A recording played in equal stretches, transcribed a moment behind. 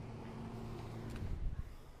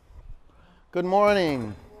Good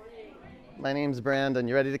morning. My name's Brandon.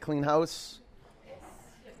 You ready to clean house?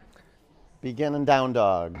 Begin in down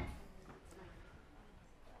dog.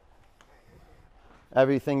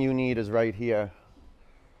 Everything you need is right here,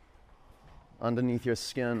 underneath your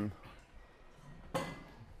skin.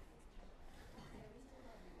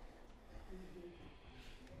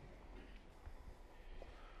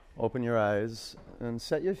 Open your eyes and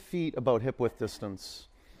set your feet about hip width distance.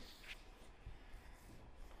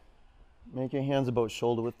 Make your hands about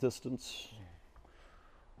shoulder width distance.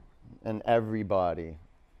 And everybody,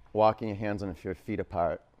 walking your hands and your feet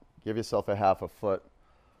apart. Give yourself a half a foot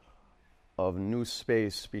of new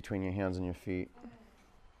space between your hands and your feet.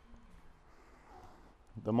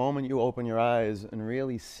 The moment you open your eyes and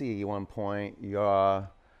really see one point, you're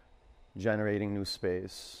generating new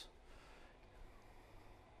space.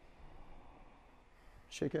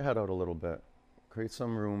 Shake your head out a little bit. Create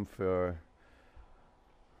some room for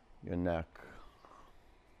your neck.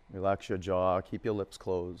 Relax your jaw. Keep your lips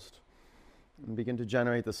closed. And begin to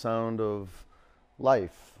generate the sound of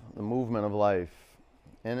life, the movement of life,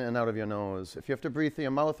 in and out of your nose. If you have to breathe through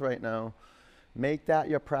your mouth right now, make that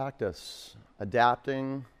your practice,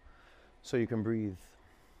 adapting so you can breathe.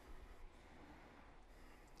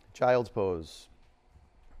 Child's pose.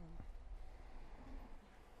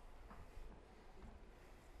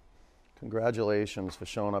 Congratulations for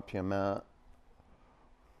showing up to your mat.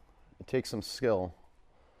 It takes some skill.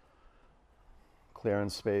 Clearing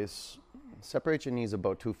space. Separate your knees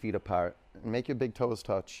about 2 feet apart and make your big toes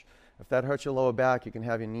touch. If that hurts your lower back, you can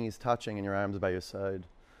have your knees touching and your arms by your side.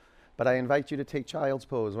 But I invite you to take child's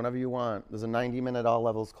pose whenever you want. There's a 90-minute all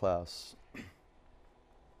levels class.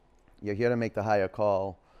 You're here to make the higher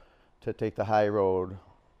call, to take the high road.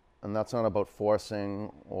 And that's not about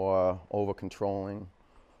forcing or over-controlling.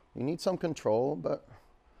 You need some control, but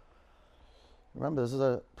remember, this is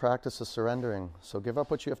a practice of surrendering. So give up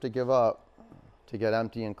what you have to give up to get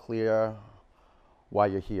empty and clear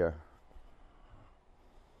while you're here.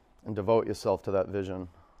 And devote yourself to that vision.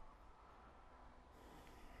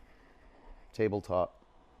 Tabletop.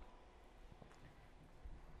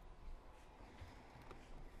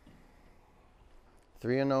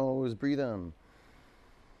 Through your nose, breathe in.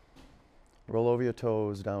 Roll over your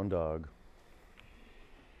toes, down dog.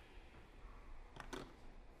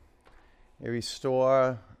 You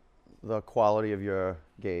restore the quality of your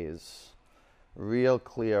gaze. Real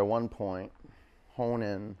clear, one point. Hone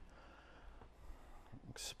in.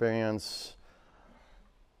 Experience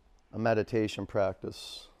a meditation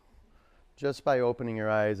practice just by opening your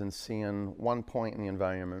eyes and seeing one point in the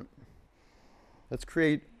environment. Let's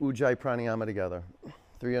create Ujjayi Pranayama together.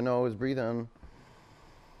 Through your nose, breathe in.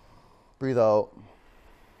 Breathe out.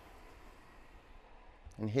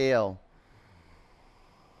 Inhale.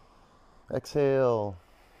 Exhale.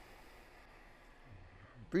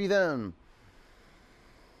 Breathe in.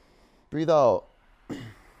 Breathe out.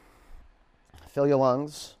 Fill your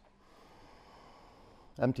lungs.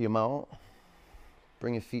 Empty them out.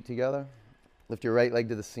 Bring your feet together. Lift your right leg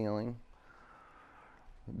to the ceiling.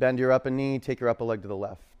 Bend your upper knee. Take your upper leg to the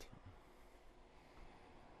left.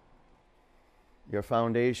 Your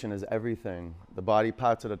foundation is everything. The body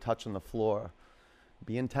parts that are touching the floor.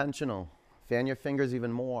 Be intentional. Fan your fingers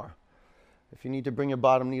even more. If you need to bring your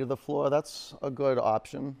bottom knee to the floor, that's a good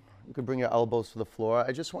option. You could bring your elbows to the floor.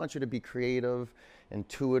 I just want you to be creative,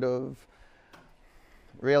 intuitive.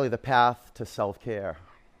 Really the path to self-care.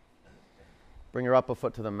 Bring your upper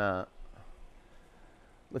foot to the mat.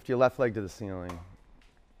 Lift your left leg to the ceiling.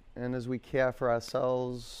 And as we care for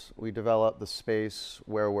ourselves, we develop the space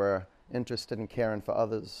where we're interested in caring for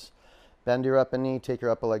others. Bend your upper knee, take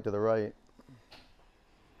your upper leg to the right.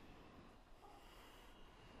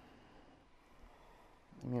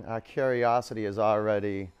 Our curiosity is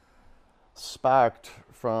already sparked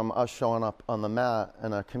from us showing up on the mat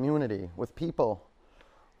in a community with people.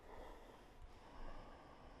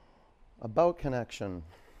 About connection.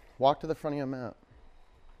 Walk to the front of your mat.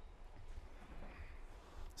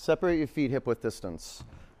 Separate your feet hip width distance.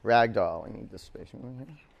 Ragdoll. I need this space.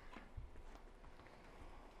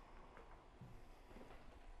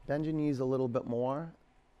 Bend your knees a little bit more.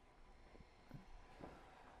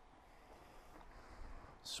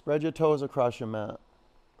 Spread your toes across your mat.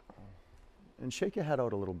 And shake your head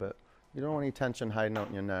out a little bit. You don't want any tension hiding out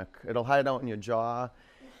in your neck. It'll hide out in your jaw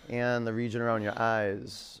and the region around your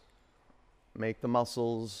eyes. Make the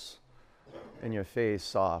muscles in your face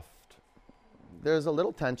soft. There's a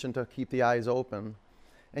little tension to keep the eyes open.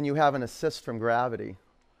 And you have an assist from gravity.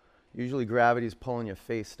 Usually gravity's pulling your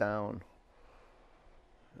face down.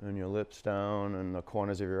 And your lips down and the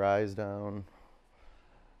corners of your eyes down.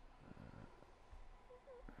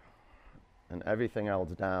 and everything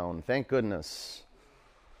else down. Thank goodness.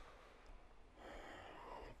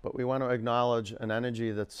 But we want to acknowledge an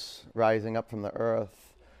energy that's rising up from the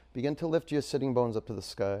earth. Begin to lift your sitting bones up to the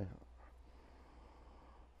sky.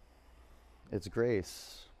 It's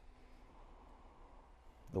grace.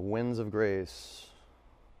 The winds of grace.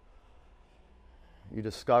 You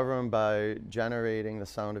discover them by generating the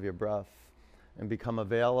sound of your breath and become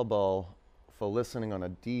available for listening on a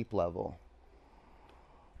deep level,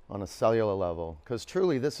 on a cellular level. Because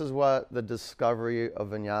truly, this is what the discovery of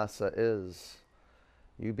vinyasa is.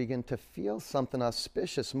 You begin to feel something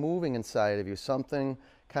auspicious moving inside of you, something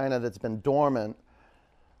kind of that's been dormant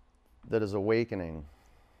that is awakening.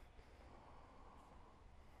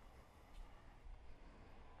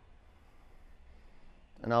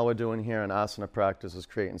 And all we're doing here in asana practice is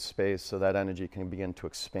creating space so that energy can begin to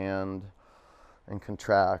expand and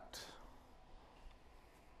contract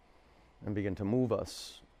and begin to move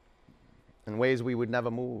us in ways we would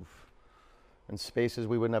never move, in spaces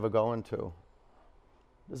we would never go into.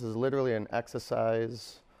 This is literally an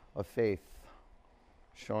exercise of faith,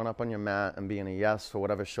 showing up on your mat and being a yes for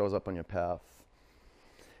whatever shows up on your path.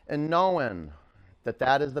 And knowing that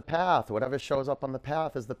that is the path. Whatever shows up on the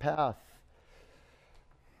path is the path.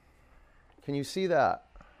 Can you see that?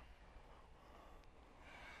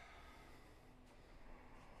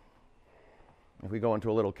 If we go into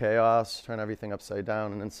a little chaos, turn everything upside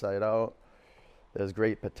down and inside out, there's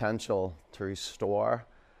great potential to restore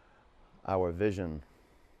our vision.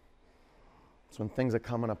 It's when things are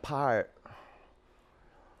coming apart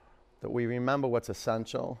that we remember what's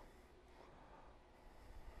essential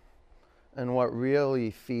and what really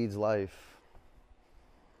feeds life.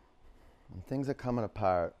 When things are coming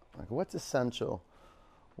apart, like, what's essential?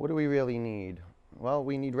 What do we really need? Well,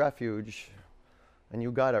 we need refuge, and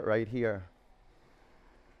you got it right here.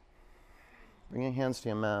 Bring your hands to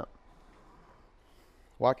your mat.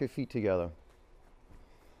 Walk your feet together.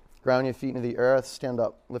 Ground your feet into the earth. Stand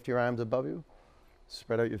up. Lift your arms above you.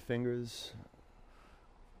 Spread out your fingers.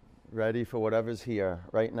 Ready for whatever's here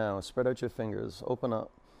right now. Spread out your fingers. Open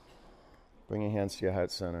up. Bring your hands to your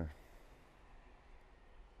heart center.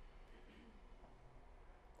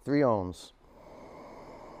 3 ohms.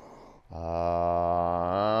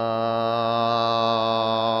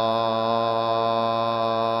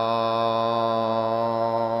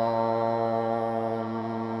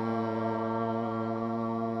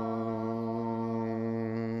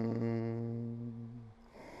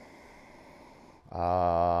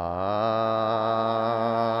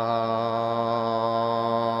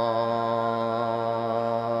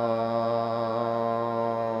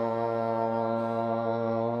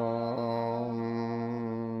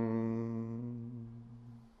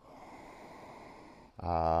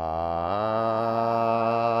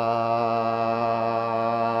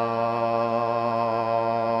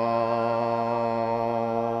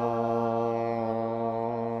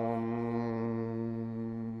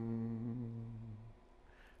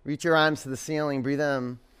 Reach your arms to the ceiling. Breathe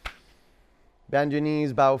in. Bend your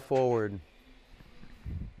knees, bow forward.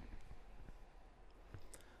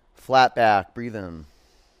 Flat back, breathe in.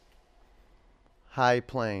 High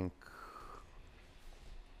plank.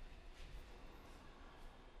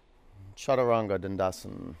 Chaturanga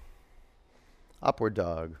Dandasana. Upward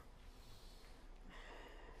dog.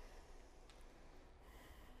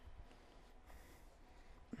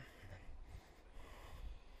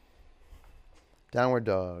 Downward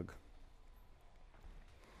dog.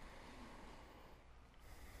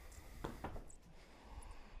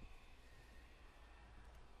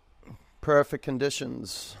 Perfect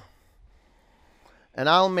conditions. And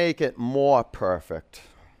I'll make it more perfect.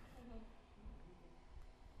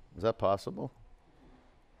 Is that possible?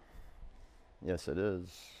 Yes, it is.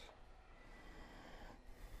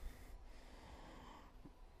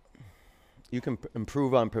 You can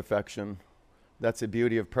improve on perfection. That's the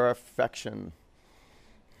beauty of perfection.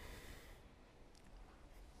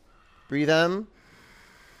 Breathe in.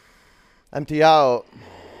 Empty out.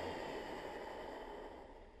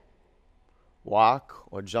 Walk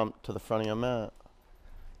or jump to the front of your mat.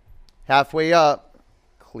 Halfway up,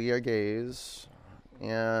 clear gaze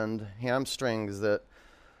and hamstrings that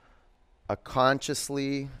are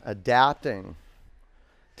consciously adapting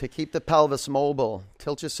to keep the pelvis mobile.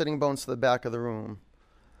 Tilt your sitting bones to the back of the room.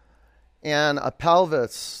 And a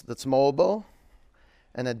pelvis that's mobile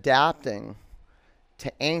and adapting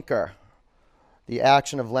to anchor the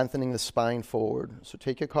action of lengthening the spine forward. So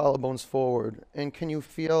take your collarbones forward. And can you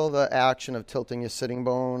feel the action of tilting your sitting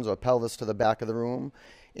bones or pelvis to the back of the room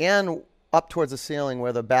and up towards the ceiling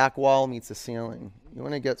where the back wall meets the ceiling? You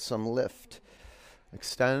want to get some lift.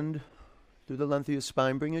 Extend through the length of your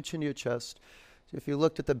spine. Bring your chin to your chest. So if you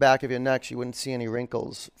looked at the back of your neck, you wouldn't see any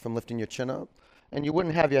wrinkles from lifting your chin up. And you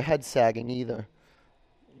wouldn't have your head sagging either.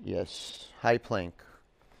 Yes, high plank.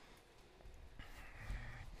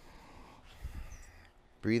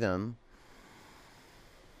 Breathe in.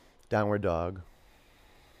 Downward dog.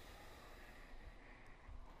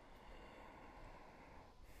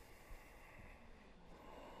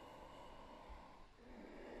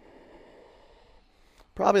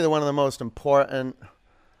 Probably one of the most important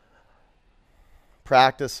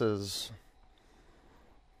practices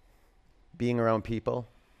being around people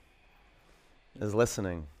is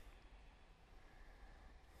listening.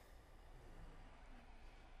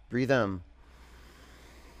 Breathe in.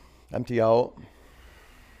 Empty out.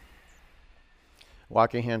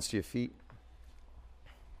 Walk your hands to your feet.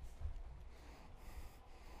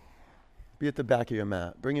 Be at the back of your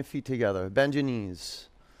mat. Bring your feet together. Bend your knees.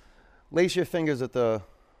 Lace your fingers at the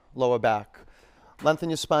lower back. Lengthen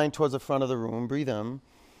your spine towards the front of the room. Breathe in.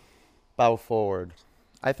 Bow forward.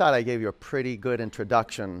 I thought I gave you a pretty good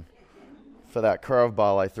introduction for that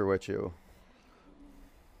curveball I threw at you.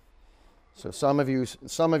 So some of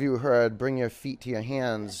you heard bring your feet to your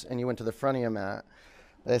hands and you went to the front of your mat.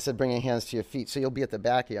 But I said bring your hands to your feet, so you'll be at the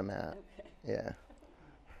back of your mat. Okay.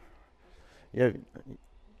 Yeah.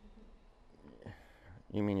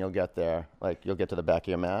 You mean you'll get there, like you'll get to the back of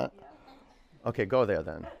your mat? Yeah. Okay, go there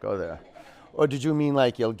then. Go there. Or did you mean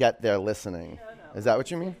like you'll get there listening? No. Is that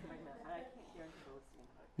what you mean?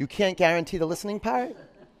 You can't guarantee the listening part?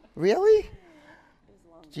 Really?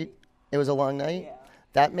 It was a long night? Yeah.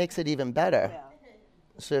 That makes it even better. Yeah.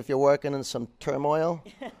 So if you're working in some turmoil,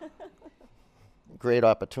 great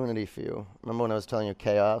opportunity for you. Remember when I was telling you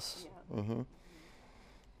chaos? Yeah. Mm-hmm.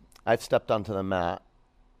 I've stepped onto the mat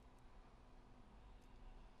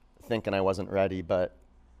thinking I wasn't ready, but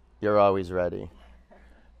you're always ready.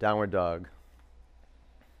 Downward dog.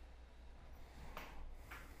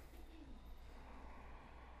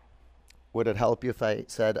 Would it help you if I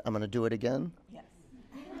said, I'm going to do it again? Yes.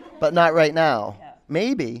 But not right now. Yeah.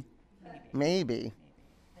 Maybe. Maybe.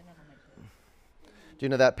 Do you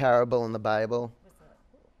know that parable in the Bible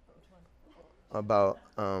about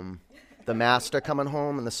the master coming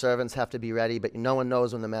home and the servants have to be ready, but no one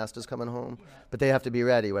knows when the master's coming home. But they have to be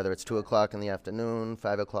ready, whether it's 2 o'clock in the afternoon,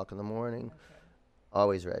 5 o'clock in the morning.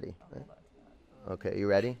 Always ready. Right? Okay, you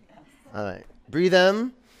ready? All right. Breathe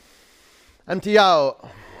in. Empty out.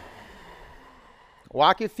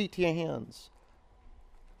 Walk your feet to your hands.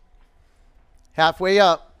 Halfway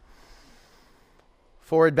up.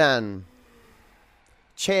 Forward bend.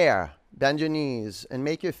 Chair. Bend your knees and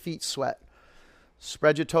make your feet sweat.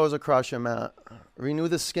 Spread your toes across your mat. Renew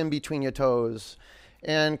the skin between your toes.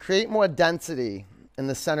 And create more density in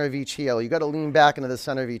the center of each heel. You got to lean back into the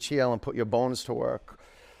center of each heel and put your bones to work.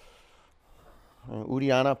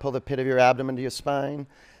 Uddiyana, pull the pit of your abdomen to your spine.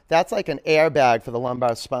 That's like an airbag for the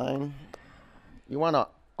lumbar spine. You want to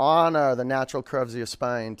honor the natural curves of your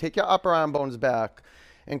spine. Take your upper arm bones back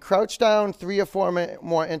and crouch down 3 or 4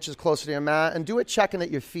 more inches closer to your mat and do it checking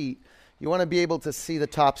at your feet. You want to be able to see the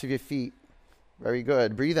tops of your feet. Very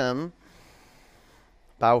good. Breathe in.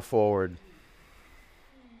 Bow forward.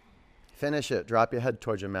 Finish it. Drop your head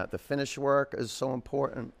towards your mat. The finish work is so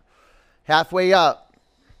important. Halfway up.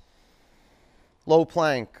 Low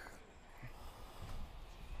plank.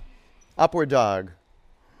 Upward dog.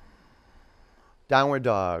 Downward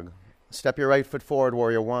dog. Step your right foot forward,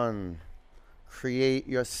 warrior one. Create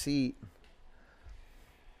your seat.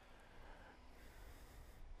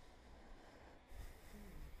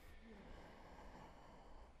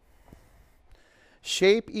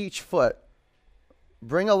 Shape each foot.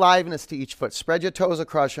 Bring aliveness to each foot. Spread your toes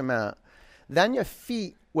across your mat. Then your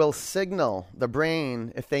feet will signal the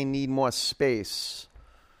brain if they need more space.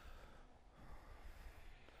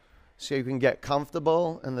 So you can get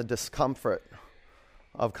comfortable in the discomfort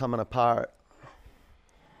of coming apart.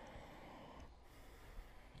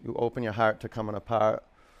 You open your heart to coming apart,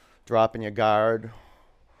 dropping your guard.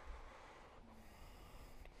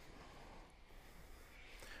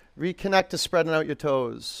 Reconnect to spreading out your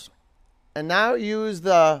toes. And now use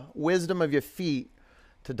the wisdom of your feet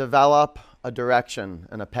to develop a direction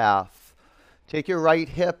and a path. Take your right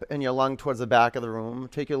hip and your lung towards the back of the room.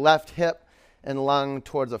 Take your left hip and lung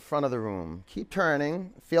towards the front of the room. Keep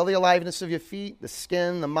turning. Feel the aliveness of your feet, the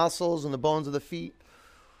skin, the muscles, and the bones of the feet.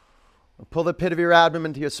 Pull the pit of your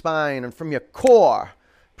abdomen to your spine, and from your core,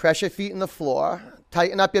 press your feet in the floor.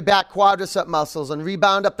 Tighten up your back quadricep muscles and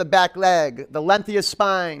rebound up the back leg, the length of your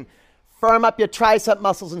spine. Firm up your tricep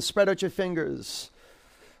muscles and spread out your fingers.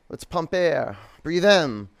 Let's pump air. Breathe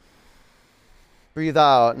in. Breathe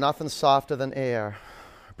out. Nothing softer than air.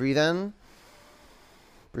 Breathe in.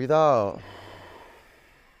 Breathe out.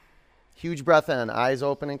 Huge breath in, eyes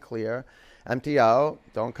open and clear. Empty out.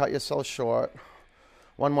 Don't cut yourself short.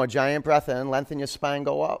 One more giant breath in. Lengthen your spine,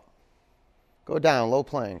 go up. Go down, low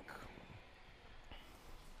plank.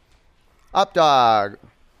 Up dog.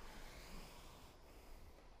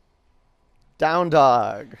 Down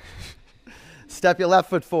dog. Step your left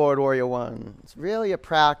foot forward, warrior one. It's really a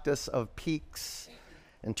practice of peaks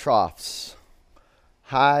and troughs,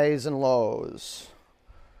 highs and lows,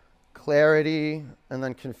 clarity and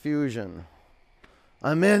then confusion.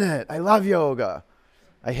 I'm in it. I love yoga.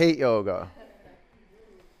 I hate yoga.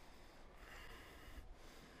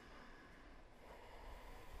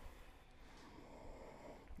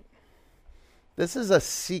 This is a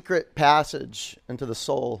secret passage into the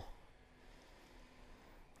soul.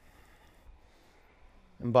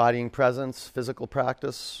 Embodying presence, physical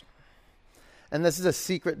practice. And this is a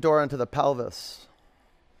secret door into the pelvis.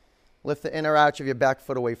 Lift the inner arch of your back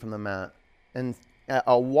foot away from the mat. And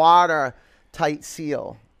a watertight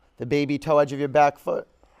seal. The baby toe edge of your back foot.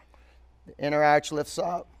 The inner arch lifts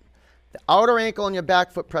up. The outer ankle in your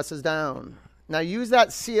back foot presses down. Now use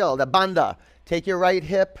that seal, the bandha. Take your right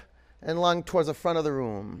hip and lung towards the front of the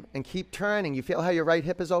room. And keep turning. You feel how your right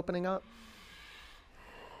hip is opening up?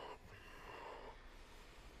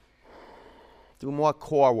 Do more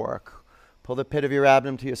core work. Pull the pit of your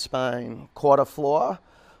abdomen to your spine. Core to floor.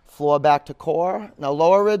 Floor back to core. Now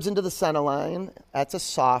lower ribs into the center line. That's a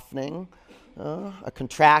softening. A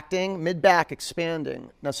contracting. Mid-back expanding.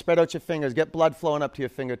 Now spread out your fingers. Get blood flowing up to your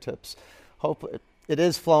fingertips. Hope it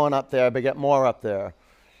is flowing up there, but get more up there.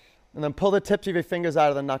 And then pull the tips of your fingers out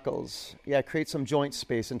of the knuckles. Yeah, create some joint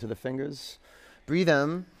space into the fingers. Breathe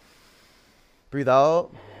in. Breathe out.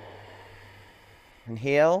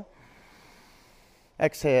 Inhale.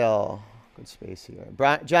 Exhale. Good space here.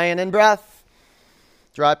 Giant in-breath.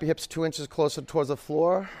 Drop your hips 2 inches closer towards the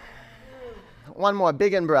floor. One more.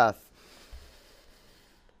 Big in-breath.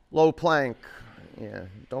 Low plank. Yeah,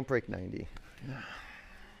 don't break 90.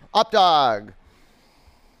 Up dog.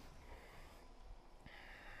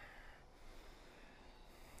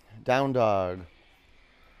 Down dog.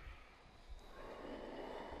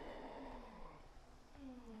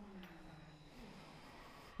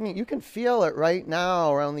 I mean, you can feel it right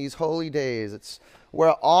now around these holy days.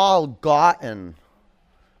 We're all gotten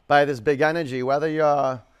by this big energy, whether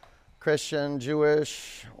you're Christian,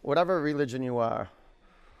 Jewish, whatever religion you are.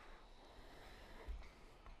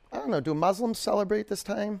 I don't know, do Muslims celebrate this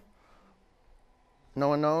time? No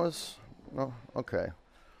one knows? No? Okay.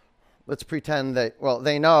 Let's pretend they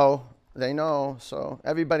know, so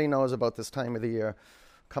everybody knows about this time of the year,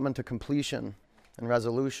 coming to completion and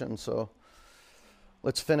resolution, so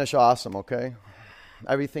let's finish awesome, okay?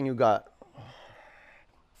 Everything you got.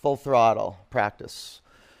 Full throttle practice.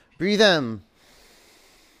 Breathe in.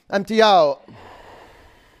 Empty out.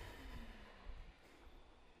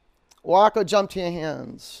 Walk or jump to your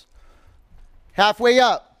hands. Halfway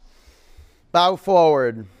up. Bow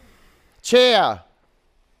forward. Chair.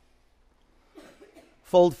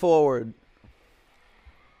 Fold forward.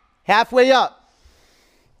 Halfway up.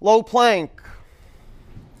 Low plank.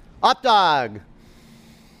 Up dog.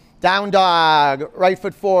 Down dog. Right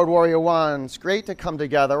foot forward, warrior one. It's great to come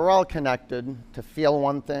together. We're all connected to feel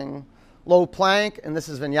one thing. Low plank, and this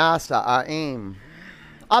is vinyasa, our aim.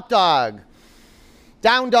 Up dog.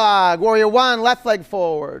 Down dog. Warrior one, left leg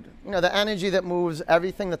forward. You know, the energy that moves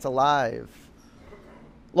everything that's alive.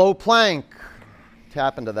 Low plank.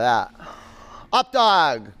 Tap into that. Up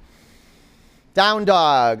dog. Down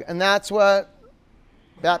dog. And that's what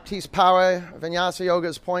Baptiste Power Vinyasa Yoga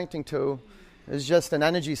is pointing to. Is just an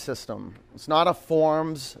energy system. It's not a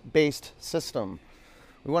forms-based system.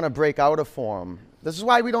 We want to break out of form. This is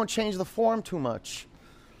why we don't change the form too much.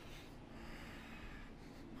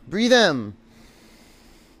 Breathe in.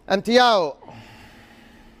 Empty out.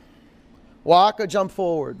 Walk or jump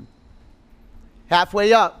forward.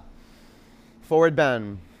 Halfway up. Forward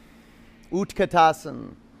bend.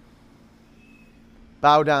 Utkatasana.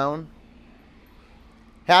 Bow down.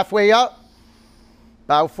 Halfway up.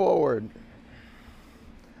 Bow forward.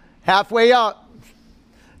 Halfway up.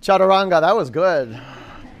 Chaturanga, that was good.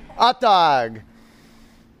 Up dog.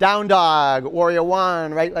 Down dog. Warrior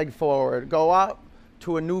one, right leg forward. Go up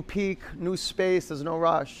to a new peak, new space. There's no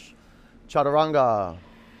rush. Chaturanga.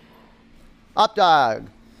 Up dog.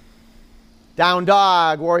 Down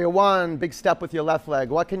dog. Warrior one, big step with your left leg.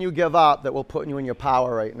 What can you give up that will put you in your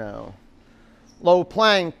power right now? Low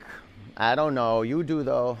plank. I don't know. You do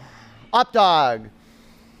though. Up dog.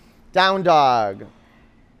 Down dog.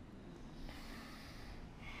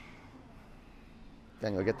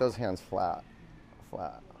 Daniel, get those hands flat.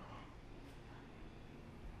 Flat.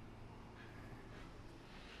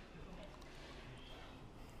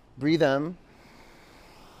 Breathe in.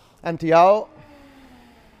 Empty out.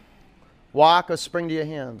 Walk or spring to your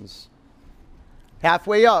hands.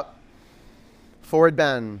 Halfway up. Forward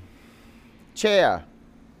bend. Chair.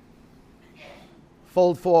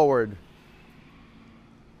 Fold forward.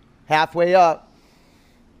 Halfway up.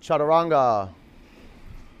 Chaturanga.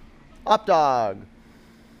 Up dog.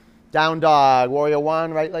 Down dog. Warrior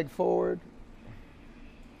one. Right leg forward.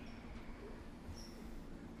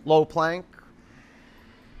 Low plank.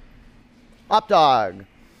 Up dog.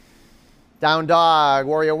 Down dog.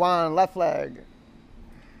 Warrior one. Left leg.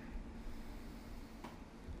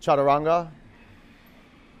 Chaturanga.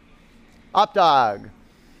 Up dog.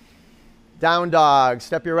 Down dog.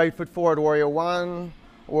 Step your right foot forward. Warrior one.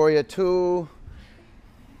 Warrior two.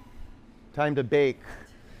 Time to bake.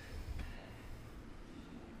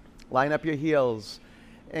 Line up your heels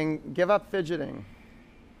and give up fidgeting.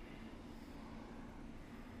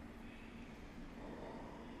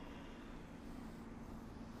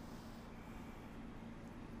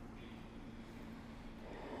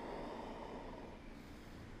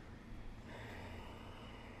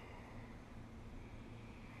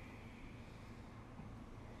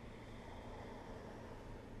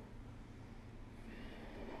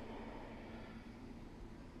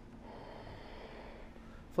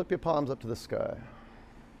 Flip your palms up to the sky.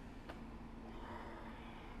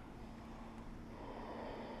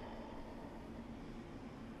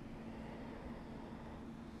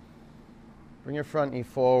 Bring your front knee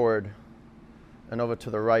forward and over to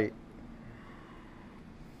the right.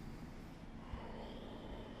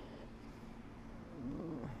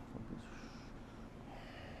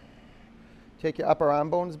 Take your upper arm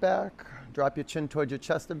bones back. Drop your chin towards your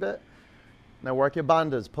chest a bit. Now work your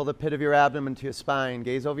bandhas. Pull the pit of your abdomen to your spine.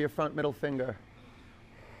 Gaze over your front middle finger.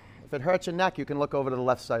 If it hurts your neck, you can look over to the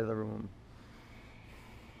left side of the room.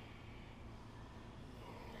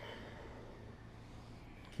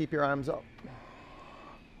 Keep your arms up.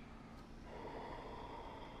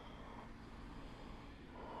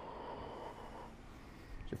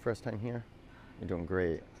 It's your first time here? You're doing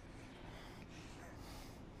great.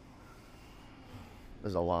 This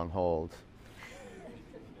is a long hold.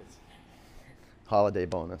 Holiday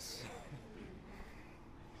bonus.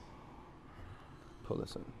 Pull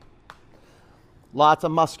this in. Lots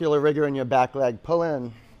of muscular rigor in your back leg. Pull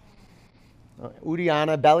in.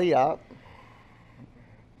 Uddiyana, belly up.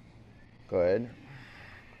 Good.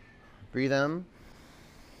 Breathe in.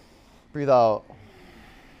 Breathe out.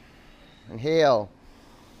 Inhale.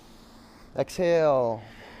 Exhale.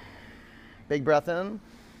 Big breath in.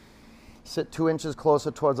 Sit 2 inches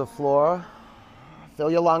closer towards the floor. Fill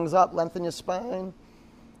your lungs up, lengthen your spine.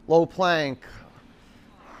 Low plank.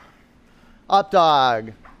 Up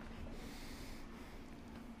dog.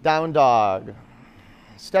 Down dog.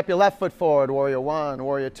 Step your left foot forward, warrior one,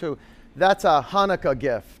 warrior two. That's a Hanukkah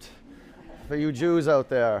gift for you Jews out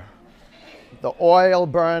there. The oil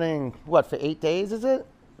burning, what, for 8 days is it?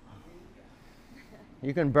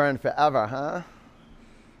 You can burn forever, huh?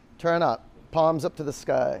 Turn up, palms up to the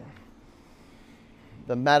sky.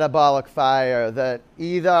 The metabolic fire that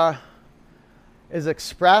either is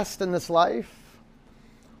expressed in this life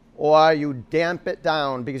or you damp it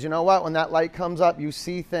down, because you know what? When that light comes up, you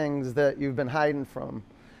see things that you've been hiding from.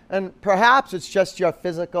 And perhaps it's just your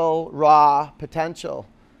physical, raw potential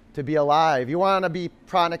to be alive. You want to be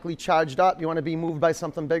chronically charged up? You want to be moved by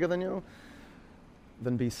something bigger than you?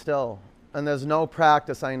 Then be still. And there's no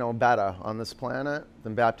practice I know better on this planet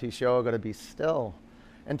than Baptiste Yoga, to be still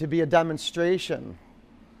and to be a demonstration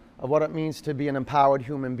of what it means to be an empowered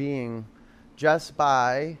human being just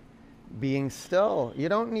by being still. You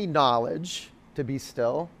don't need knowledge to be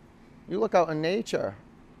still. You look out in nature.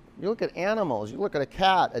 You look at animals. You look at a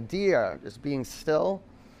cat, a deer, just being still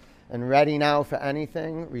and ready now for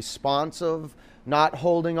anything, responsive, not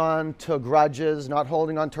holding on to grudges, not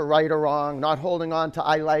holding on to right or wrong, not holding on to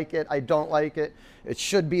I like it, I don't like it, it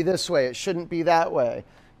should be this way, it shouldn't be that way.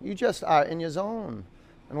 You just are in your zone.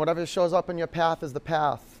 And whatever shows up in your path is the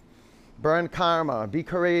path. Burn karma. Be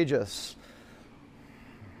courageous.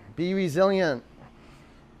 Be resilient.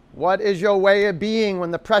 What is your way of being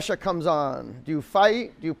when the pressure comes on? Do you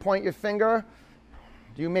fight? Do you point your finger?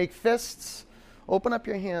 Do you make fists? Open up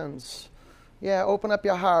your hands. Yeah, open up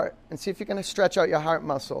your heart and see if you can stretch out your heart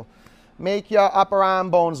muscle. Make your upper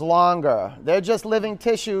arm bones longer. They're just living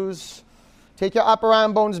tissues. Take your upper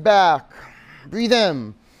arm bones back. Breathe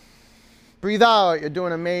in. Breathe out. You're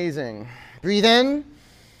doing amazing. Breathe in.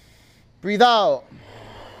 Breathe out.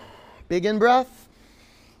 Big in breath.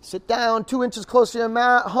 Sit down 2 inches closer to your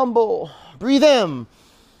mat. Humble. Breathe in.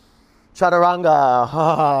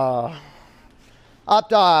 Chaturanga. Up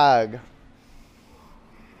dog.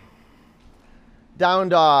 Down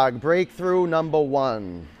dog, breakthrough number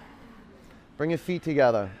 1. Bring your feet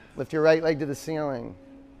together. Lift your right leg to the ceiling.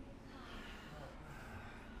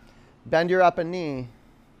 Bend your upper knee.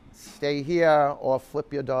 Stay here or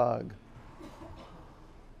flip your dog.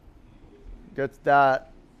 Get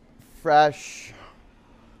that fresh,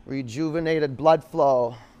 rejuvenated blood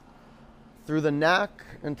flow through the neck,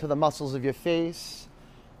 into the muscles of your face,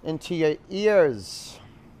 into your ears.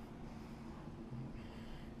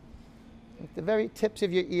 The very tips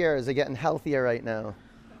of your ears are getting healthier right now.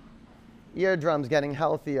 Eardrums getting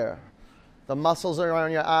healthier. The muscles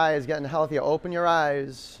around your eyes getting healthier. Open your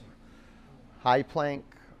eyes. High plank.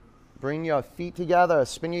 Bring your feet together.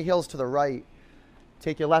 Spin your heels to the right.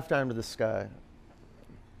 Take your left arm to the sky.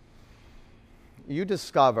 You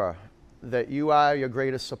discover that you are your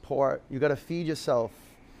greatest support. You got to feed yourself.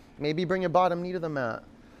 Maybe bring your bottom knee to the mat.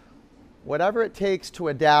 Whatever it takes to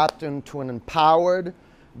adapt into an empowered,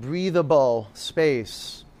 breathable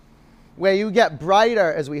space where you get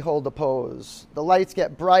brighter as we hold the pose. The lights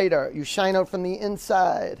get brighter. You shine out from the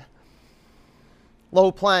inside. Low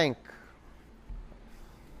plank.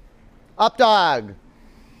 Up dog.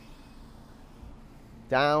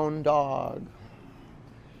 Down dog.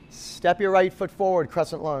 Step your right foot forward,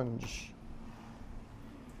 crescent lunge.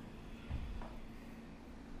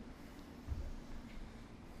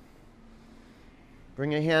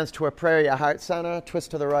 Bring your hands to a prayer, your heart center, twist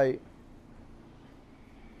to the right.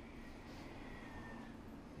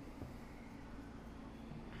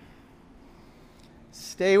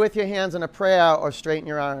 Stay with your hands in a prayer or straighten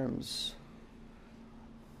your arms.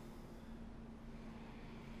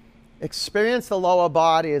 Experience the lower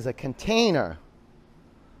body as a container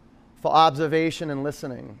for observation and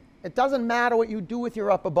listening. It doesn't matter what you do with your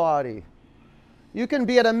upper body. You can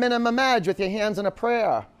be at a minimum edge with your hands in a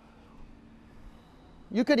prayer.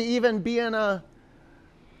 You could even be in a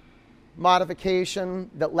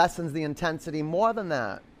modification that lessens the intensity more than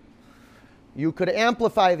that. You could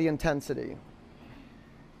amplify the intensity.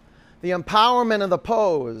 The empowerment of the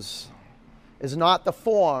pose is not the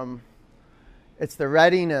form, it's the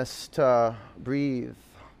readiness to breathe,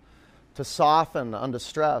 to soften under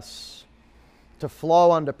stress, to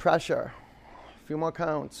flow under pressure. A few more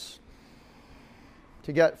counts.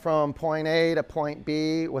 To get from point A to point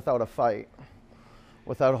B without a fight,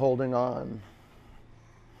 without holding on.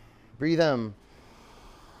 Breathe in.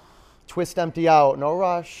 Twist empty out, no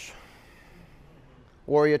rush.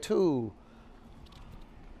 Warrior 2.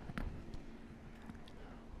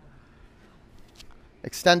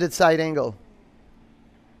 Extended side angle.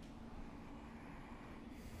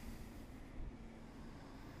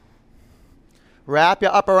 Wrap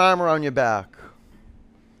your upper arm around your back.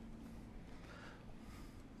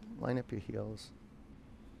 Line up your heels.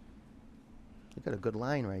 You got a good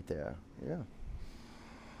line right there. Yeah.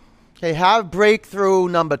 Okay, have breakthrough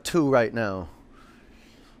number 2 right now.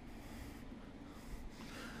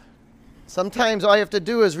 Sometimes all you have to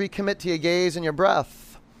do is recommit to your gaze and your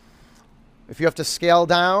breath. If you have to scale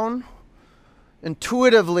down,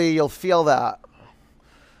 intuitively you'll feel that.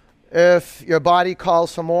 If your body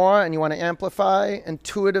calls for more and you want to amplify,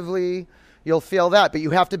 intuitively you'll feel that. But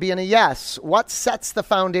you have to be in a yes. What sets the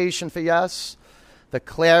foundation for yes? The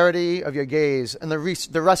clarity of your gaze and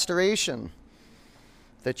the restoration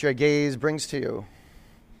that your gaze brings to you.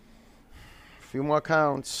 A few more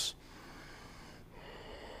counts.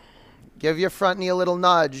 Give your front knee a little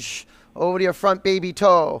nudge over to your front baby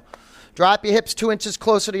toe. Drop your hips 2 inches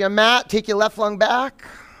closer to your mat. Take your left lung back.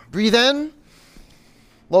 Breathe in.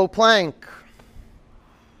 Low plank.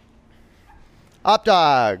 Up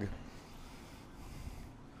dog.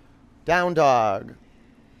 Down dog.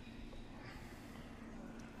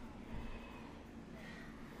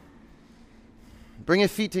 Bring your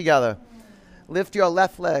feet together. Lift your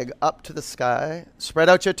left leg up to the sky. Spread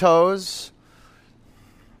out your toes.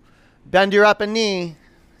 Bend your upper knee.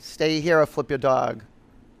 Stay here or flip your dog.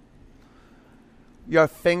 Your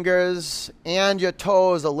fingers and your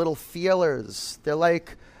toes are little feelers. They're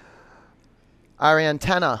like our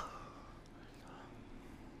antenna.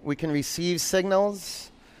 We can receive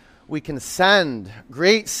signals. We can send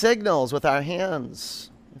great signals with our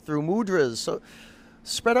hands through mudras. So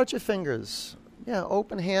spread out your fingers. Yeah,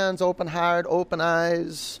 open hands, open heart, open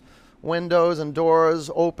eyes, windows and doors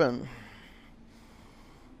open.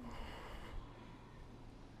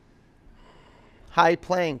 High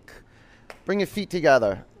plank. Bring your feet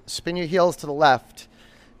together. Spin your heels to the left.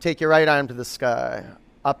 Take your right arm to the sky.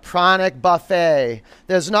 A pranic buffet.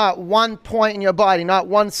 There's not one point in your body, not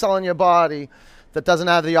one cell in your body that doesn't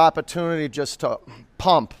have the opportunity just to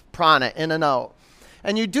pump prana in and out.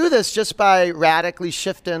 And you do this just by radically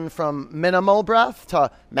shifting from minimal breath to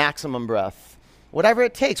maximum breath. Whatever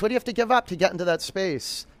it takes. What do you have to give up to get into that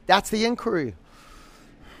space? That's the inquiry.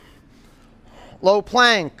 Low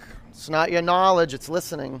plank. It's not your knowledge, it's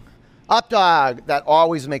listening. Up dog. That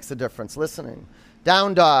always makes the difference, listening.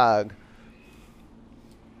 Down dog.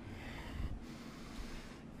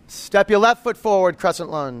 Step your left foot forward, crescent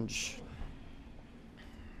lunge.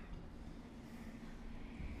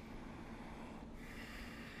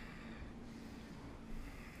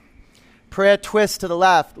 Prayer twist to the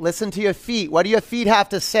left. Listen to your feet. What do your feet have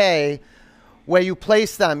to say where you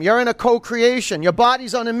place them? You're in a co-creation. Your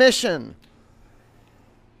body's on a mission.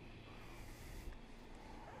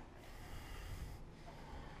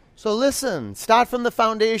 So listen. Start from the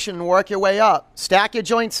foundation and work your way up. Stack your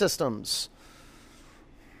joint systems.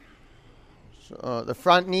 So, the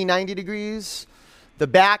front knee 90 degrees. The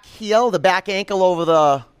back heel, the back ankle over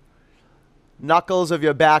the knuckles of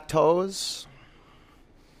your back toes.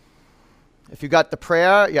 If you got the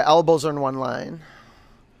prayer, your elbows are in one line.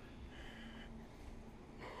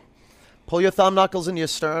 Pull your thumb knuckles into your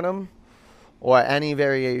sternum or any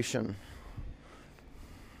variation.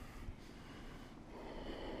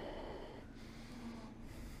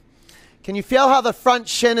 Can you feel how the front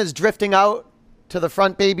shin is drifting out to the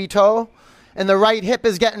front baby toe and the right hip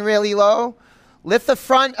is getting really low? Lift the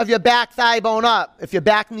front of your back thigh bone up if your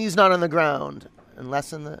back knee's not on the ground and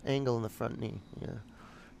lessen the angle in the front knee. Yeah.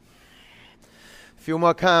 Few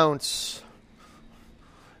more counts.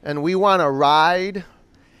 And we want to ride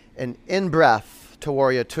an in-breath to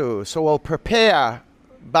Warrior Two. So we'll prepare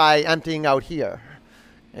by emptying out here.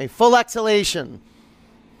 A full exhalation.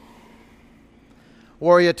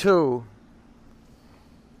 Warrior Two.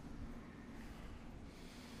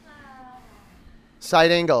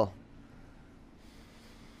 Side angle.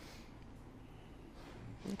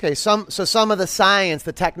 Okay, some of the science,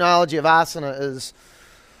 the technology of asana is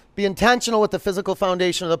be intentional with the physical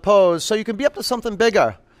foundation of the pose so you can be up to something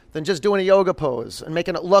bigger than just doing a yoga pose and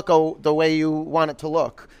making it look the way you want it to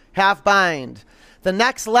look. Half bind. The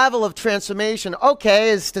next level of transformation, okay,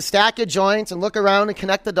 is to stack your joints and look around and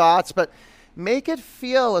connect the dots, but make it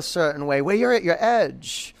feel a certain way where you're at your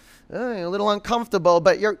edge. You're a little uncomfortable,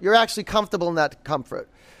 but you're actually comfortable in that comfort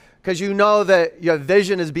because you know that your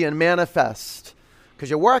vision is being manifest because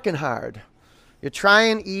you're working hard. You're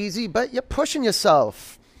trying easy, but you're pushing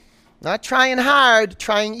yourself. Not trying hard,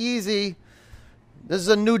 trying easy. This is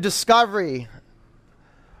a new discovery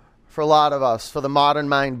for a lot of us, for the modern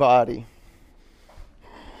mind body.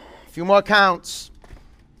 A few more counts.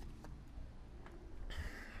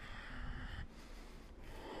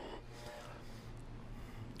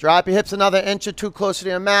 Drop your hips another inch or two closer to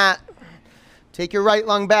your mat. Take your right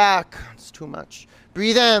lung back. It's too much.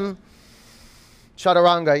 Breathe in.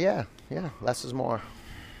 Chaturanga. Yeah, less is more.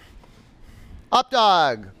 Up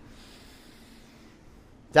dog.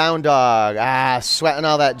 Down dog. Sweating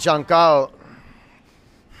all that junk out.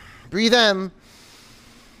 Breathe in.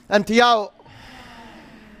 Empty out.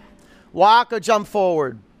 Walk or jump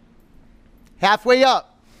forward. Halfway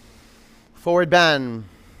up. Forward bend.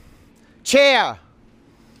 Chair.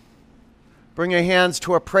 Bring your hands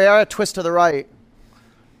to a prayer. Twist to the right.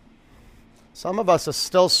 Some of us are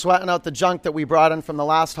still sweating out the junk that we brought in from the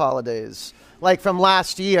last holidays. Like from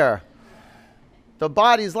last year. The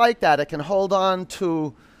body's like that. It can hold on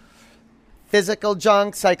to physical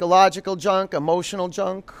junk, psychological junk, emotional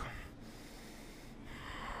junk.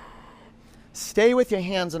 Stay with your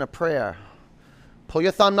hands in a prayer. Pull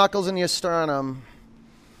your thumb knuckles into your sternum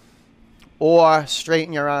or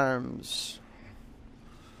straighten your arms.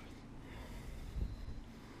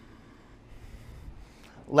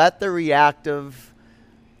 Let the reactive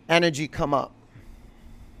energy come up.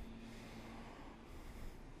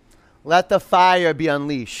 Let the fire be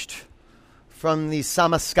unleashed from these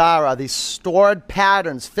samaskara, these stored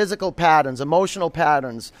patterns, physical patterns, emotional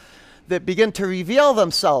patterns that begin to reveal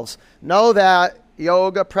themselves. Know that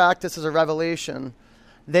yoga practice is a revelation.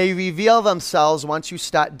 They reveal themselves once you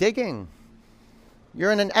start digging.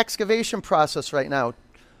 You're in an excavation process right now.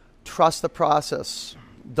 Trust the process.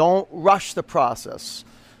 Don't rush the process.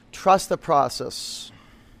 Trust the process.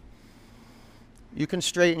 You can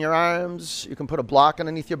straighten your arms. You can put a block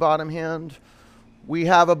underneath your bottom hand. We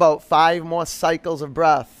have about 5 more cycles of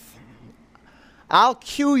breath. I'll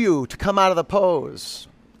cue you to come out of the pose.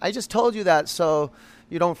 I just told you that so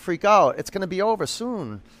you don't freak out. It's going to be over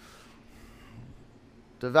soon.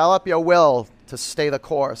 Develop your will to stay the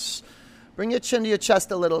course. Bring your chin to your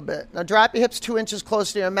chest a little bit. Now drop your hips 2 inches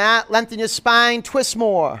closer to your mat. Lengthen your spine. Twist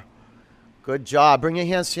more. Good job. Bring your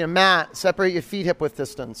hands to your mat. Separate your feet hip-width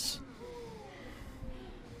distance.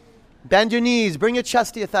 Bend your knees. Bring your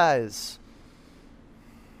chest to your thighs.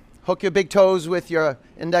 Hook your big toes with your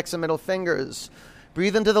index and middle fingers.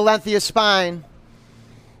 Breathe into the length of your spine.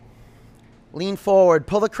 Lean forward.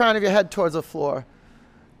 Pull the crown of your head towards the floor.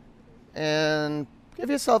 And give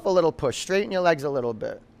yourself a little push. Straighten your legs a little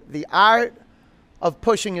bit. The art of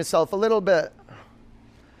pushing yourself a little bit.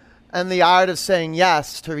 And the art of saying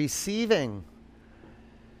yes to receiving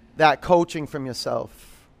that coaching from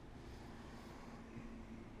yourself.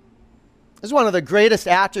 This is one of the greatest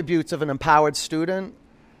attributes of an empowered student.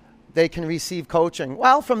 They can receive coaching.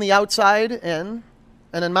 Well, from the outside in.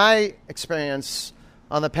 And in my experience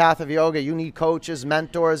on the path of yoga, you need coaches,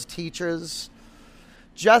 mentors, teachers,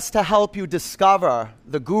 just to help you discover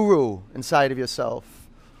the guru inside of yourself.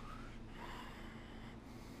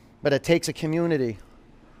 But it takes a community.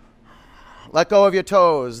 Let go of your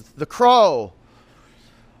toes. The crow.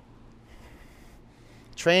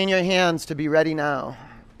 Train your hands to be ready now.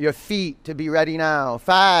 Your feet to be ready now.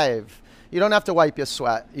 5. You don't have to wipe your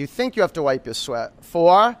sweat. You think you have to wipe your sweat.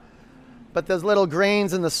 4. But there's little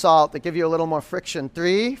grains in the salt that give you a little more friction.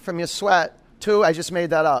 3, from your sweat. 2, I just made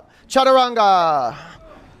that up. Chaturanga.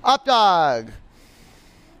 Up dog.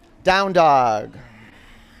 Down dog.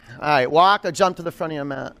 All right, walk or jump to the front of your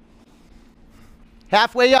mat.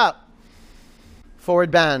 Halfway up. Forward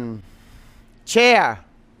bend. Chair.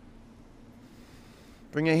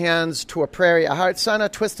 Bring your hands to a prayer, your heart center,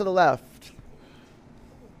 twist to the left.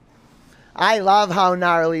 I love how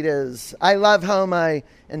gnarly it is. I love how my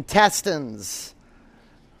intestines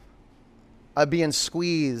are being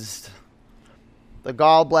squeezed. The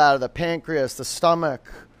gallbladder, the pancreas, the stomach,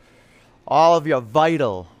 all of your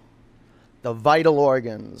the vital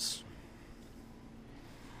organs.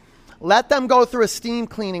 Let them go through a steam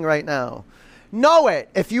cleaning right now. Know it.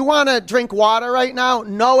 If you want to drink water right now,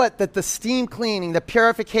 know it that the steam cleaning, the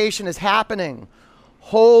purification is happening.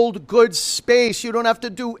 Hold good space. You don't have to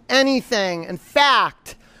do anything. In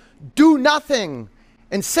fact, do nothing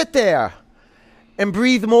and sit there and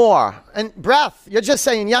breathe more. And breath, you're just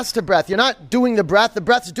saying yes to breath. You're not doing the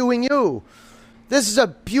breath's doing you. This is a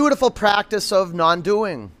beautiful practice of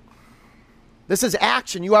non-doing. This is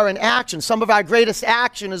action. You are in action. Some of our greatest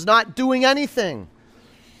action is not doing anything.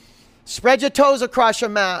 Spread your toes across your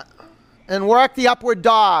mat and work the upward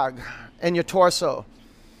dog and your torso.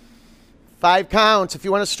 5 counts. If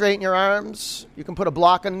you want to straighten your arms, you can put a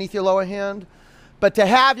block underneath your lower hand. But to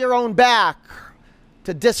have your own back,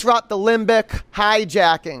 to disrupt the limbic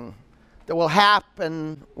hijacking that will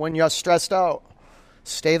happen when you're stressed out.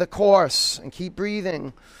 Stay the course and keep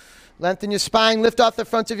breathing. Lengthen your spine, lift off the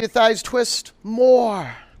front of your thighs, twist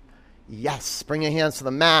more. Yes, bring your hands to the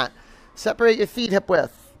mat. Separate your feet hip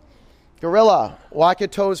width. Gorilla, walk your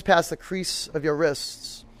toes past the crease of your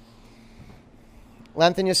wrists.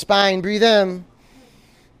 Lengthen your spine, breathe in,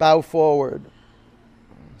 bow forward.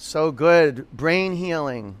 So good. Brain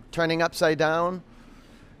healing, turning upside down,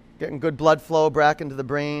 getting good blood flow back into the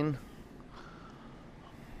brain.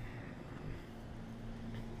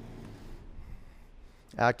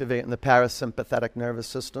 Activating the parasympathetic nervous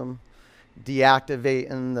system,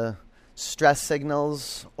 deactivating the stress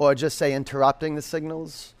signals, or just say interrupting the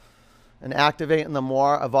signals, and activating the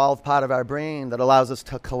more evolved part of our brain that allows us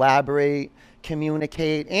to collaborate,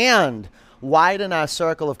 communicate, and widen our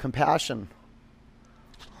circle of compassion.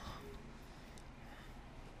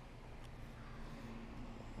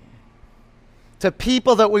 To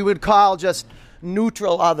people that we would call just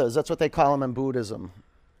neutral others. That's what they call them in Buddhism.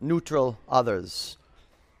 Neutral others.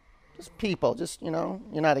 Just people. Just, you're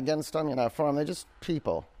not against them, you're not for them. They're just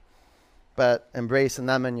people. But embracing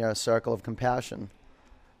them in your circle of compassion.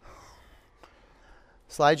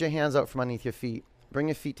 Slide your hands out from underneath your feet. Bring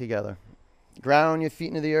your feet together. Ground your feet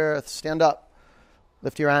into the earth. Stand up.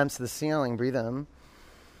 Lift your arms to the ceiling. Breathe in.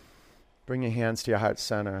 Bring your hands to your heart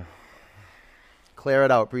center. Clear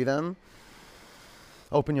it out. Breathe in.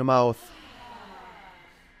 Open your mouth.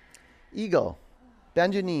 Eagle.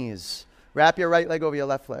 Bend your knees. Wrap your right leg over your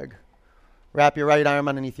left leg. Wrap your right arm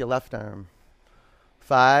underneath your left arm.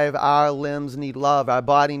 5, our limbs need love. Our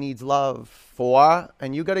body needs love. 4,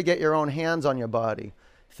 and you got to get your own hands on your body.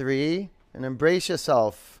 3, and embrace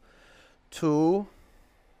yourself. 2,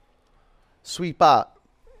 sweep up.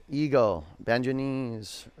 Eagle. Bend your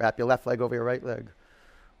knees. Wrap your left leg over your right leg.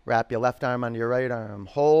 Wrap your left arm under your right arm.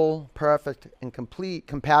 Whole, perfect, and complete.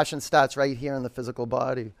 Compassion starts right here in the physical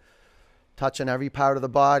body. Touching every part of the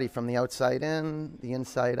body from the outside in, the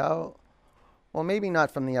inside out. Well, maybe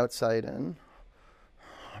not from the outside in.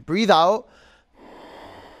 Breathe out.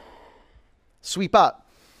 Sweep up.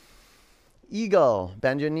 Eagle.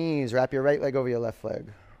 Bend your knees. Wrap your right leg over your left leg.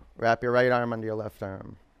 Wrap your right arm under your left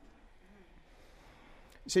arm.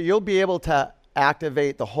 So you'll be able to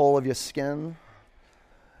activate the whole of your skin.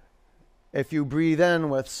 if you breathe in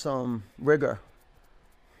with some rigor.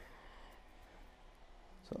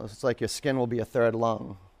 So it's like your skin will be a third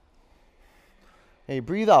lung. Hey,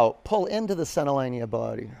 breathe out. Pull into the center line of your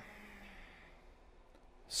body.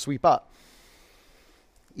 Sweep up.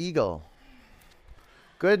 Eagle.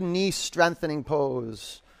 Good knee strengthening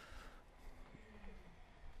pose.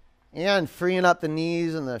 And freeing up the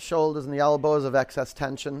knees and the shoulders and the elbows of excess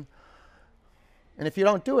tension. And if you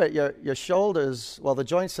don't do it, your shoulders, well, the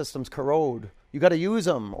joint systems corrode. You got to use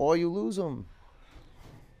them or you lose them.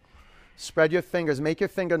 Spread your fingers. Make your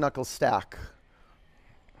finger knuckles stack.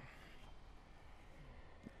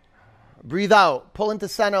 Breathe out. Pull into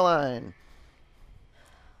center line.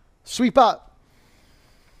 Sweep up.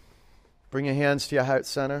 Bring your hands to your heart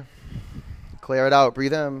center. Clear it out.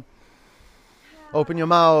 Breathe in. Open your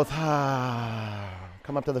mouth.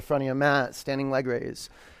 Come up to the front of your mat. Standing leg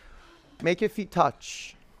raise. Make your feet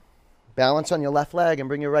touch. Balance on your left leg and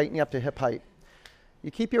bring your right knee up to hip height.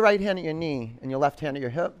 You keep your right hand at your knee and your left hand at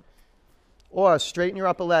your hip. Or straighten your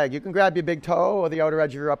upper leg. You can grab your big toe or the outer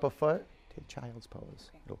edge of your upper foot. Take child's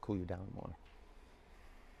pose. It'll cool you down more.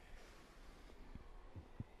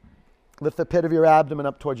 Lift the pit of your abdomen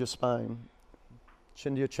up towards your spine.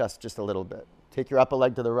 Chin to your chest just a little bit. Take your upper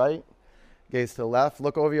leg to the right. Gaze to the left.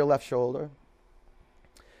 Look over your left shoulder.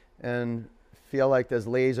 And feel like there's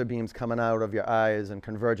laser beams coming out of your eyes and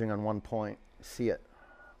converging on one point. See it.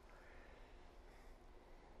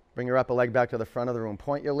 Bring your upper leg back to the front of the room.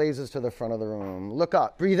 Point your lasers to the front of the room. Look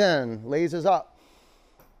up. Breathe in. Lasers up.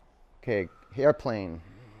 Okay, airplane.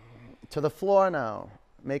 To the floor now.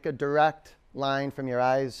 Make a direct line from your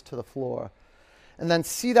eyes to the floor. And then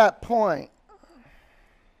see that point.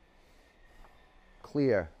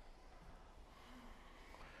 Clear.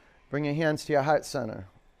 Bring your hands to your heart center.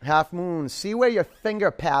 Half moon. See where your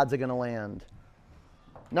finger pads are going to land.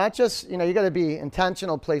 Not just, you got to be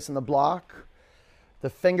intentional placing the block. The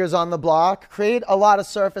fingers on the block. Create a lot of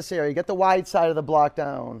surface area. Get the wide side of the block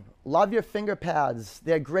down. Love your finger pads.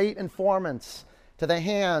 They're great informants to the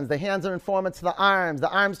hands. The hands are informants to the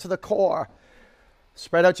arms to the core.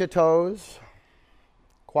 Spread out your toes.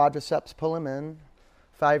 Quadriceps, pull them in.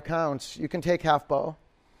 5 counts. You can take half bow.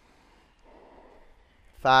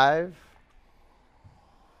 5,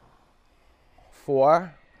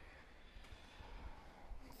 4,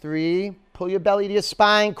 3, pull your belly to your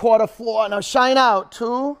spine, quarter floor. Now shine out.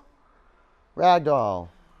 2, ragdoll.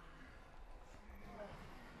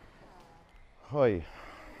 Hoi.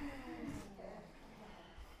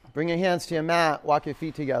 Bring your hands to your mat. Walk your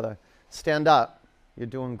feet together. Stand up. You're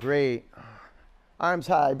doing great. Arms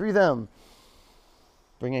high. Breathe in.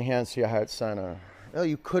 Bring your hands to your heart center. Oh,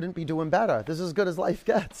 you couldn't be doing better. This is as good as life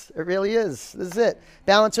gets. It really is. This is it.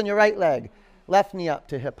 Balance on your right leg. Left knee up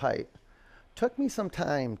to hip height. Took me some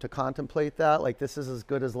time to contemplate that. Like, this is as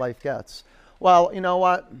good as life gets. Well, you know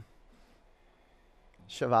what?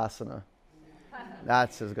 Shavasana.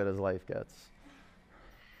 That's as good as life gets.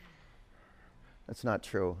 That's not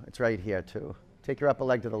true. It's right here, too. Take your upper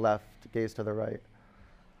leg to the left. Gaze to the right.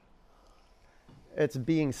 It's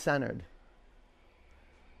being centered.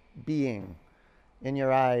 Being. In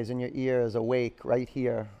your eyes, in your ears, awake, right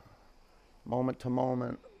here, moment to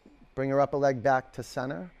moment. Bring your upper leg back to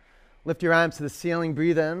center. Lift your arms to the ceiling,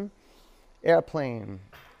 breathe in. Airplane.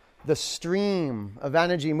 The stream of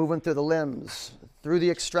energy moving through the limbs, through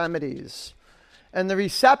the extremities, and the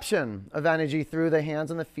reception of energy through the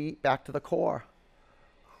hands and the feet back to the core.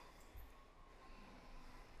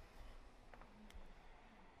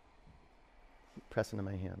 Press into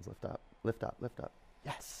my hands, lift up, lift up, lift up.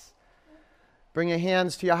 Yes. Bring your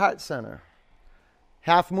hands to your heart center.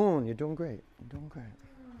 Half moon. You're doing great. You're doing great.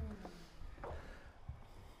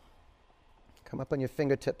 Come up on your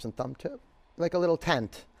fingertips and thumb tip. Like a little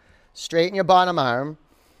tent. Straighten your bottom arm.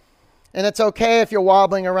 And it's okay if you're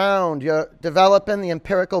wobbling around. You're developing the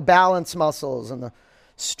empirical balance muscles and the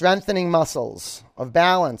strengthening muscles of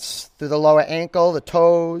balance through the lower ankle, the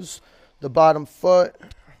toes, the bottom foot.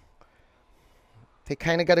 They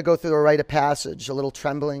kind of got to go through the rite of passage. A little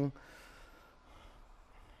trembling.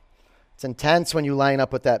 It's intense when you line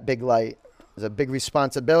up with that big light. There's a big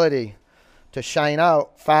responsibility to shine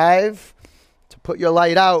out. 5, to put your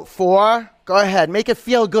light out. 4, go ahead. Make it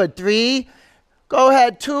feel good. 3, go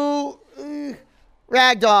ahead. 2,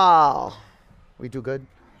 ragdoll. We do good?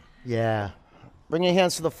 Yeah. Bring your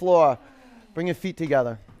hands to the floor. Bring your feet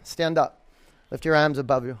together. Stand up. Lift your arms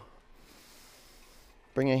above you.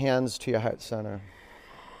 Bring your hands to your heart center.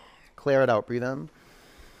 Clear it out. Breathe in.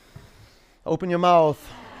 Open your mouth.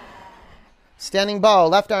 Standing bow,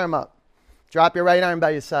 left arm up. Drop your right arm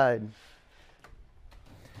by your side.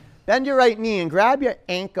 Bend your right knee and grab your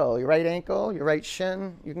ankle, your right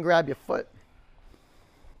shin. You can grab your foot.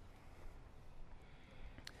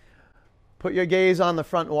 Put your gaze on the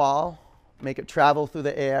front wall. Make it travel through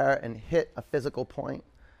the air and hit a physical point.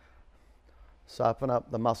 Soften up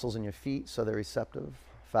the muscles in your feet so they're receptive.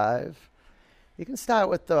 5. You can start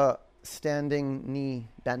with the standing knee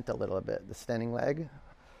bent a little bit, the standing leg.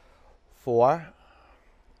 4.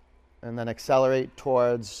 And then accelerate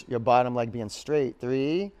towards your bottom leg being straight.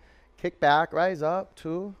 3. Kick back, rise up.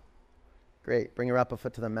 2. Great. Bring your upper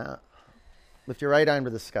foot to the mat. Lift your right arm to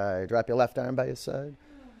the sky. Drop your left arm by your side.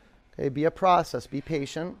 Okay, be a process. Be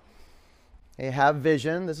patient. Okay, have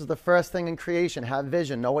vision. This is the first thing in creation. Have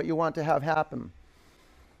vision. Know what you want to have happen.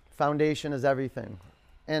 Foundation is everything.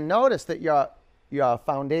 And notice that your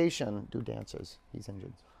foundation, do dancers. He's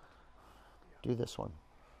injured. Do this one.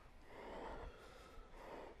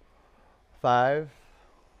 5.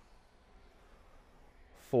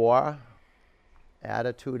 4.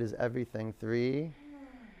 Attitude is everything. 3.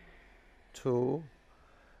 2.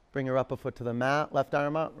 Bring your upper foot to the mat. Left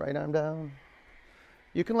arm up, right arm down.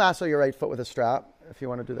 You can lasso your right foot with a strap if you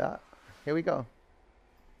want to do that. Here we go.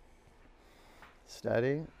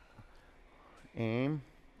 Steady. Aim.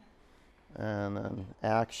 And then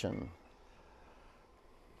action.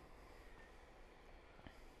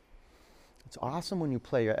 It's awesome when you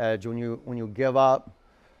play your edge, when you give up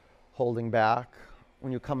holding back,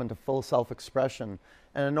 when you come into full self-expression.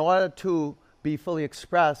 And in order to be fully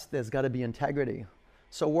expressed, there's got to be integrity.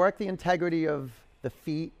 So work the integrity of the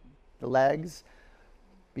feet, the legs.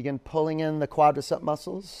 Begin pulling in the quadricep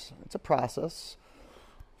muscles. It's a process.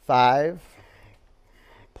 5.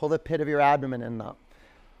 Pull the pit of your abdomen in up.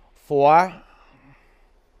 4.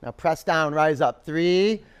 Now press down, rise up.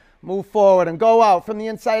 3. Move forward and go out from the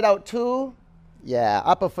inside out. 2. Yeah,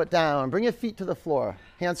 upper foot down. Bring your feet to the floor.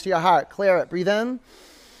 Hands to your heart. Clear it. Breathe in.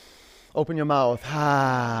 Open your mouth.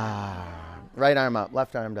 Right arm up,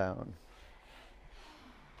 left arm down.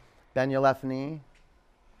 Bend your left knee.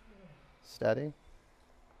 Steady.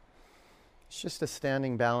 It's just a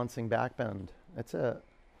standing, balancing back bend. That's it.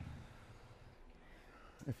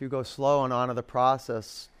 If you go slow and honor the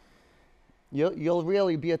process, you'll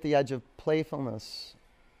really be at the edge of playfulness.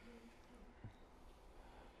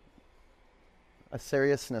 A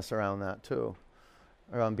seriousness around that too,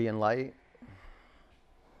 around being light.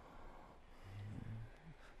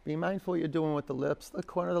 Be mindful what you're doing with the lips. The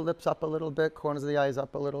corner of the lips up a little bit, corners of the eyes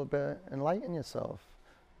up a little bit, and lighten yourself.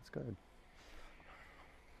 That's good.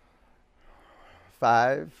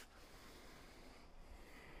 5.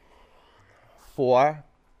 4.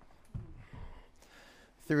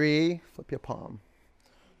 3. Flip your palm.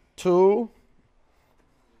 2.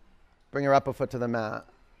 Bring your upper foot to the mat.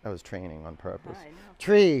 I was training on purpose.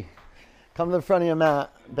 3. Come to the front of your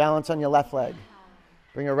mat. Balance on your left leg.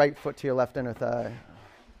 Bring your right foot to your left inner thigh.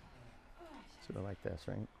 Sort of like this,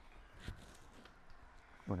 right? You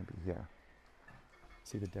want to be here.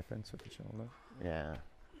 See the difference with the shoulder? Yeah.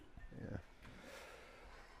 Yeah.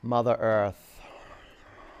 Mother Earth.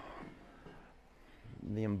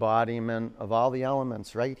 The embodiment of all the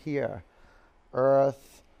elements right here.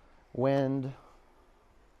 Earth, wind.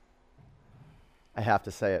 I have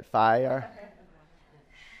to say it. Fire.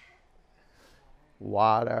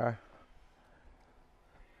 Water.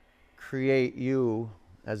 Create you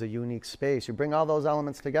as a unique space. You bring all those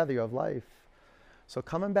elements together, you have life. So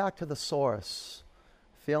coming back to the source,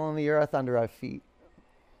 feeling the earth under our feet.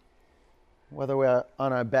 Whether we're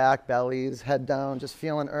on our back, bellies, head down, just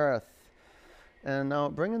feeling earth. And now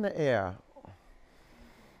bring in the air.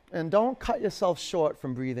 And don't cut yourself short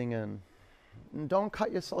from breathing in. And don't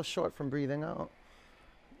cut yourself short from breathing out.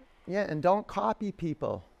 Yeah, and don't copy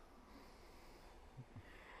people.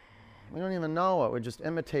 We don't even know it. We're just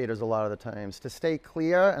imitators a lot of the times. To stay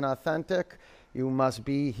clear and authentic, you must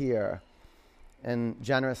be here. And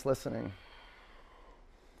generous listening.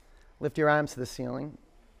 Lift your arms to the ceiling.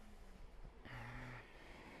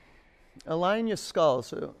 Align your skull.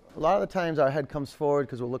 So a lot of the times our head comes forward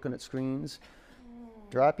because we're looking at screens.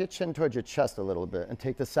 Drop your chin towards your chest a little bit and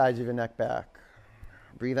take the sides of your neck back.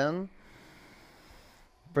 Breathe in.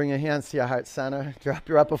 Bring your hands to your heart center. Drop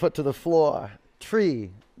your upper foot to the floor.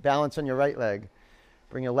 Tree. Balance on your right leg.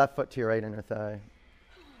 Bring your left foot to your right inner thigh.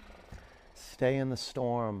 Stay in the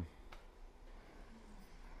storm.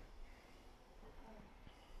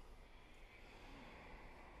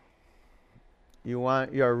 You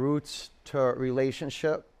want your roots to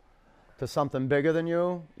relationship to something bigger than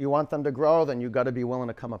you. You want them to grow, then you got to be willing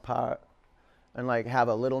to come apart and like have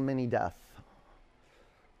a little mini death,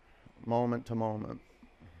 moment to moment,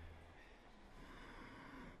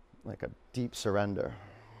 like a deep surrender.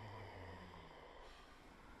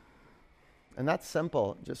 And that's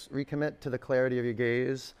simple. Just recommit to the clarity of your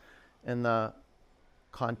gaze and the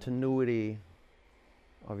continuity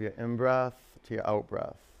of your in-breath to your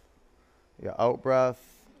out-breath. Your out-breath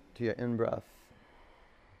to your in-breath.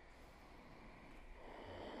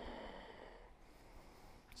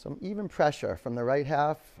 Some even pressure from the right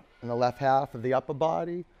half and the left half of the upper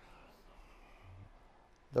body.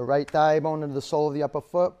 The right thigh bone into the sole of the upper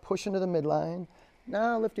foot. Push into the midline.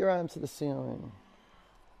 Now lift your arms to the ceiling.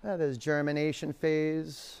 There's germination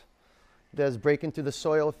phase. There's breaking through the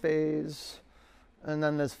soil phase. And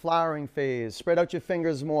then there's flowering phase. Spread out your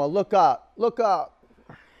fingers more. Look up. Look up.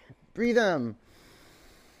 Breathe in.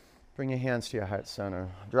 Bring your hands to your heart center.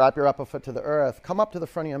 Drop your upper foot to the earth. Come up to the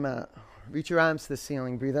front of your mat. Reach your arms to the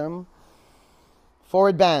ceiling. Breathe in.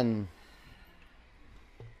 Forward bend.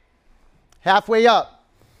 Halfway up.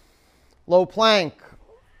 Low plank.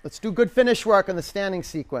 Let's do good finish work in the standing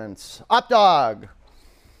sequence. Up dog.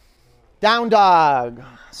 Down dog.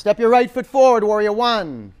 Step your right foot forward, warrior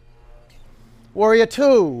one. Warrior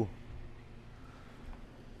two.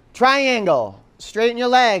 Triangle. Straighten your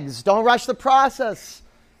legs. Don't rush the process.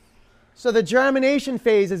 So the germination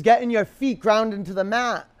phase is getting your feet grounded into the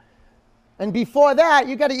mat. And before that,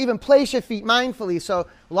 you got to even place your feet mindfully. So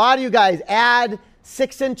a lot of you guys add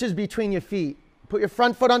 6 inches between your feet. Put your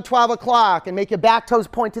front foot on 12 o'clock and make your back toes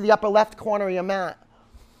point to the upper left corner of your mat.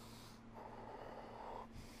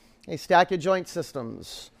 Hey, stack your joint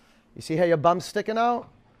systems. You see how your bum's sticking out?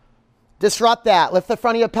 Disrupt that. Lift the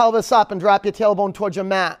front of your pelvis up and drop your tailbone towards your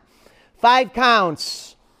mat. 5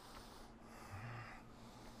 counts.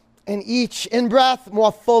 And each in-breath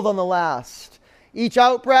more full than the last. Each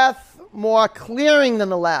out-breath more clearing than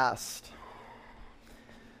the last.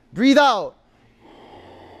 Breathe out.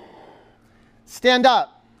 Stand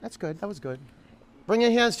up. That's good. That was good. Bring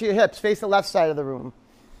your hands to your hips. Face the left side of the room.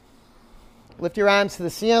 Lift your arms to the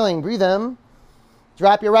ceiling. Breathe in.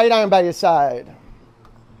 Drop your right arm by your side.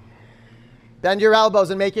 Bend your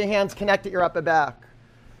elbows and make your hands connect at your upper back.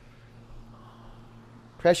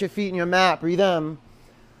 Press your feet in your mat. Breathe in.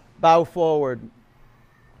 Bow forward.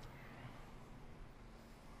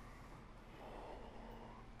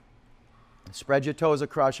 Spread your toes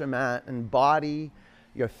across your mat and body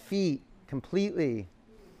your feet completely.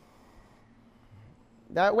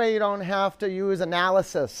 That way you don't have to use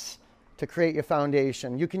analysis to create your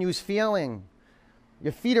foundation. You can use feeling.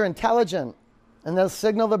 Your feet are intelligent, and they'll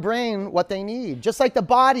signal the brain what they need. Just like the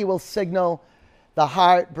body will signal the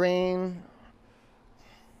heart, brain.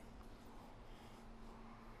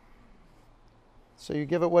 So you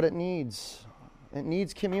give it what it needs. It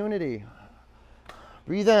needs community.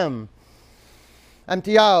 Breathe in.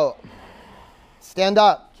 Empty out. Stand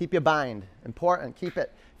up. Keep your bind. Important. Keep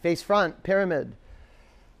it. Face front. Pyramid.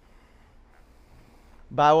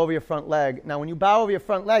 Bow over your front leg. Now, when you bow over your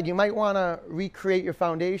front leg, you might want to recreate your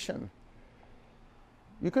foundation.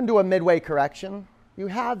 You can do a midway correction. You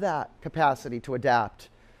have that capacity to adapt,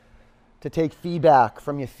 to take feedback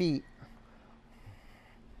from your feet.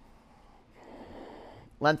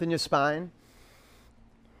 Lengthen your spine.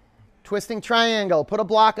 Twisting triangle. Put a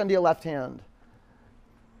block under your left hand.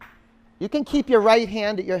 You can keep your right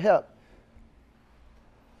hand at your hip.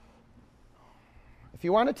 If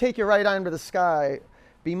you want to take your right arm to the sky,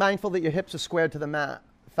 be mindful that your hips are squared to the mat.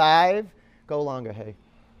 5. Go longer, hey.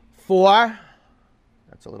 4.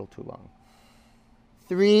 That's a little too long.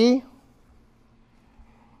 3.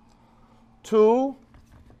 2.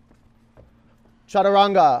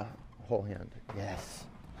 Chaturanga. Whole hand. Yes.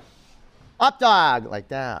 Up dog. Like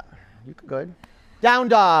that. You good. Down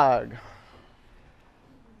dog.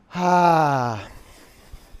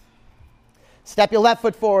 Step your left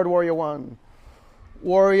foot forward, warrior one.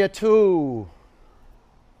 Warrior two.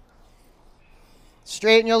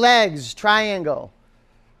 Straighten your legs, triangle.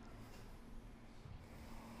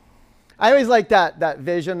 I always like that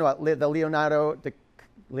vision, the Leonardo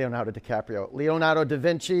da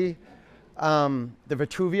Vinci, the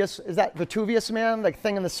Vitruvius. Is that Vitruvius man? Like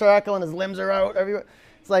thing in the circle and his limbs are out everywhere.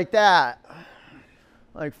 It's like that.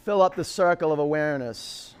 Like fill up the circle of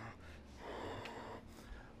awareness.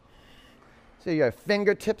 So your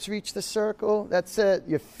fingertips reach the circle. That's it.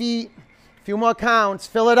 Your feet, a few more counts.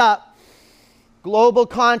 Fill it up. Global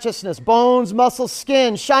consciousness, bones, muscles,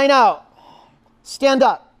 skin, shine out. Stand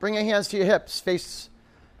up. Bring your hands to your hips. Face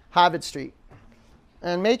Harvard Street.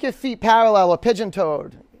 And make your feet parallel or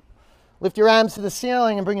pigeon-toed. Lift your arms to the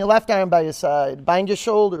ceiling and bring your left arm by your side. Bind your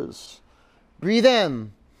shoulders. Breathe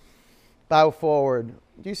in. Bow forward.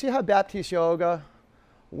 Do you see how Baptiste Yoga,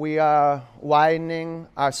 we are widening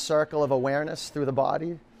our circle of awareness through the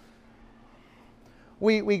body?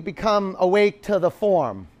 We become awake to the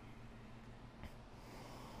form.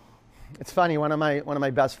 It's funny, one of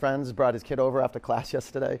my best friends brought his kid over after class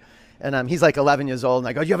yesterday, and he's like 11 years old, and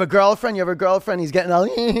I go, you have a girlfriend? You have a girlfriend? He's getting all,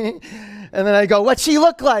 and then I go, what's she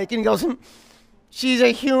look like? And he goes, she's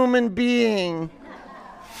a human being.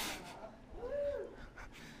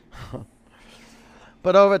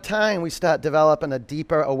 But over time, we start developing a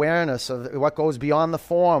deeper awareness of what goes beyond the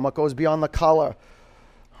form, what goes beyond the color.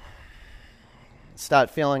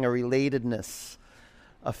 Start feeling a relatedness,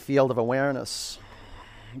 a field of awareness.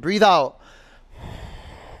 Breathe out.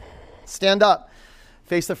 Stand up.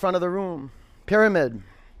 Face the front of the room. Pyramid.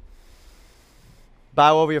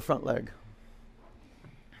 Bow over your front leg.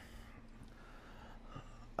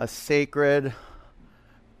 A sacred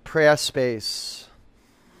prayer space.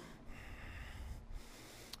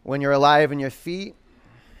 When you're alive in your feet,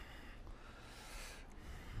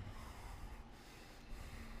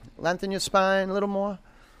 lengthen your spine a little more.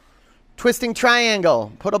 Twisting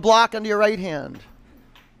triangle. Put a block under your right hand.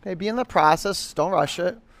 Okay, be in the process. Don't rush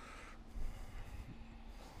it.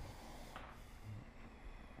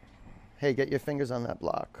 Hey, get your fingers on that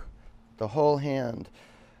block. The whole hand.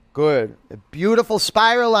 Good. A beautiful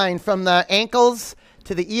spiral line from the ankles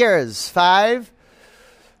to the ears. 5,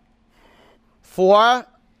 4.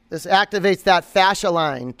 This activates that fascia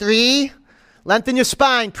line. 3, lengthen your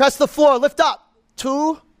spine. Press the floor. Lift up.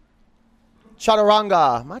 2,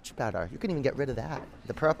 chaturanga. Much better. You can even get rid of that.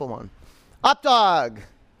 The purple one. Up dog.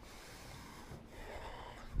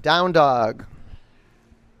 Down dog.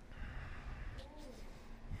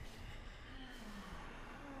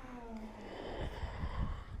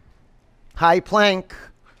 High plank.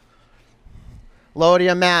 Lower to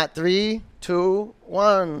your mat. 3, 2,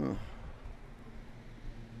 1.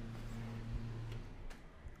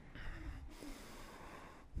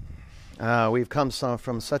 We've come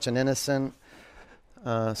from such an innocent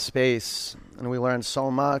space, and we learn so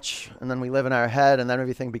much, and then we live in our head, and then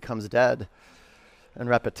everything becomes dead and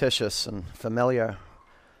repetitious and familiar.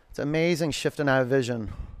 It's an amazing shift in our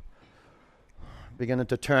vision. Beginning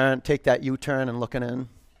to take that U-turn and looking in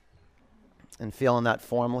and feeling that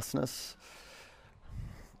formlessness,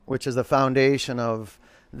 which is the foundation of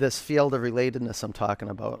this field of relatedness I'm talking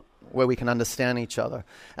about, where we can understand each other.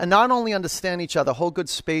 And not only understand each other, hold good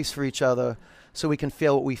space for each other so we can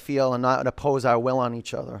feel what we feel and not oppose our will on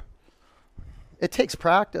each other. It takes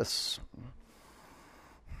practice.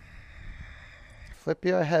 Flip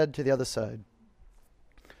your head to the other side.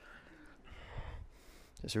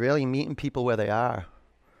 Just really meeting people where they are.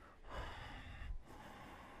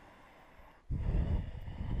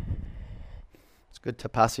 It's good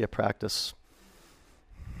tapasya practice.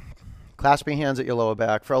 Clasp your hands at your lower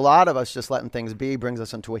back. For a lot of us, just letting things be brings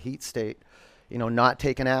us into a heat state. Not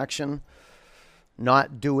taking action,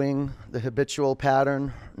 not doing the habitual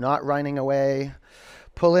pattern, not running away.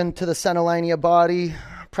 Pull into the center line of your body,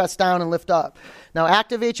 press down and lift up. Now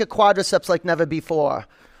activate your quadriceps like never before.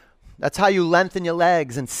 That's how you lengthen your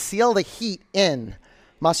legs and seal the heat in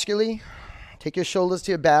muscularly. Take your shoulders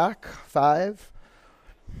to your back. 5,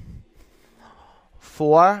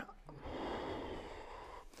 4,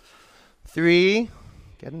 3,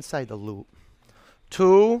 get inside the loop.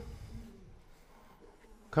 2,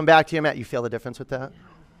 come back to your mat. You feel the difference with that?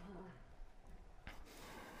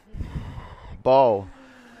 Bow.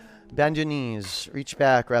 Bend your knees. Reach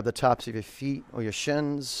back. Grab the tops of your feet or your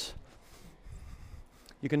shins.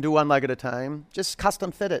 You can do one leg at a time. Just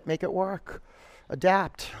custom fit it. Make it work.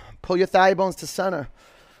 Adapt. Pull your thigh bones to center.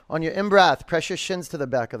 On your in-breath, press your shins to the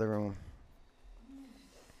back of the room.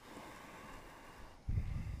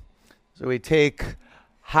 So we take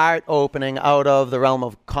heart opening out of the realm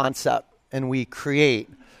of concept, and we create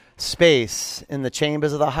space in the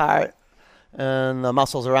chambers of the heart and the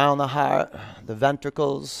muscles around the heart, the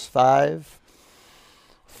ventricles. 5,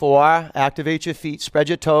 4, activate your feet, spread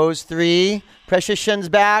your toes. 3, press your shins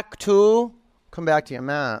back. 2, come back to your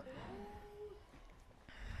mat.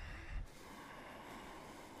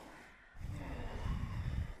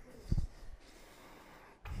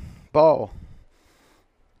 Bow.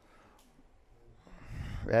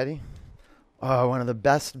 Ready? Oh, one of the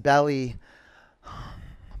best belly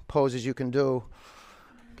poses you can do.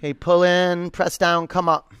 Okay, pull in, press down, come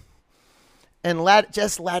up. And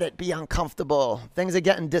just let it be uncomfortable. Things are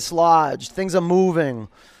getting dislodged. Things are moving.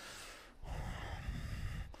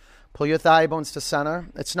 Pull your thigh bones to center.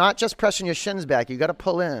 It's not just pressing your shins back. You got to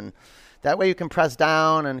pull in. That way you can press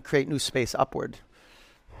down and create new space upward.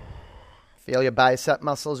 Feel your bicep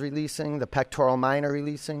muscles releasing, the pectoral minor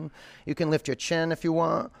releasing. You can lift your chin if you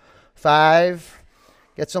want. 5,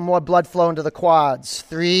 get some more blood flow into the quads.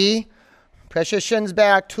 3, press your shins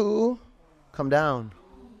back. 2, come down.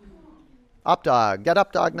 Up dog. Get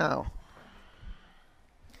up dog now.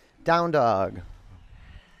 Down dog.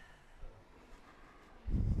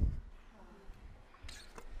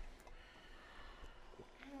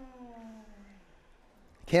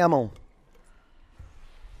 Camel.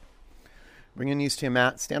 Bring your knees to your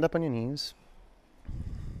mat. Stand up on your knees.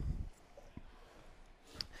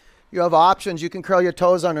 You have options. You can curl your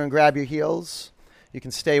toes under and grab your heels. You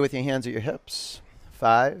can stay with your hands at your hips.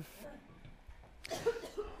 5,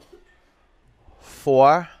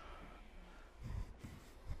 4,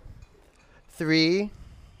 3,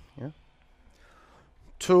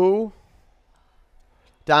 2,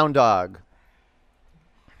 down dog.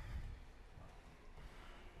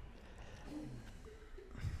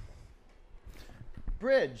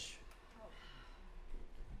 Bridge.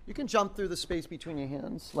 You can jump through the space between your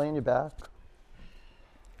hands, lay on your back.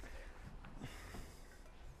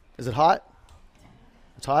 Is it hot?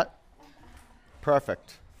 It's hot?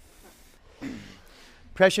 Perfect.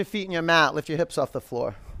 Press your feet in your mat. Lift your hips off the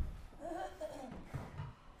floor.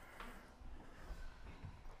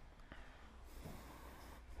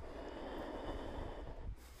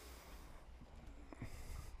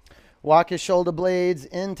 Walk your shoulder blades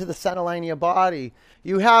into the center line of your body.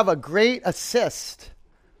 You have a great assist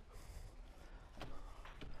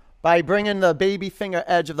by bringing the baby finger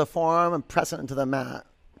edge of the forearm and press it into the mat.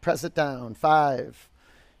 Press it down. 5.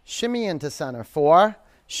 Shimmy into center. 4.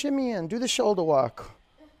 Shimmy in. Do the shoulder walk.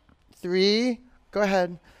 3. Go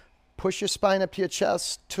ahead. Push your spine up to your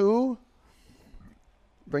chest. 2.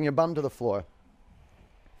 Bring your bum to the floor.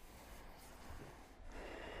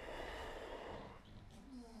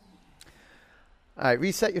 All right,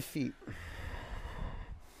 reset your feet.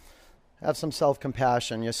 Have some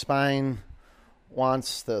self-compassion. Your spine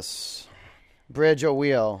wants this. Bridge or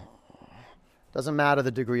wheel. Doesn't matter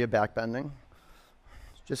the degree of back bending.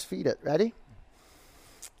 Just feed it. Ready?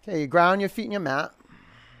 Okay, you ground your feet in your mat.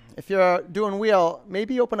 If you're doing wheel,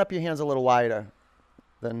 maybe open up your hands a little wider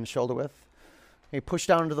than shoulder width. Okay, push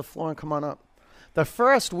down to the floor and come on up. The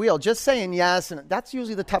first wheel, just saying yes, and that's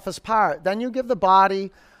usually the toughest part. Then you give the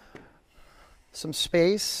body some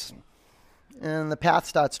space, and the path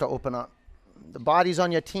starts to open up. The body's on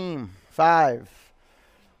your team. 5,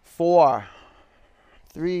 4,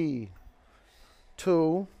 3,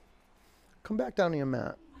 2. Come back down to your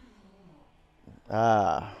mat.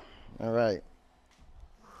 All right.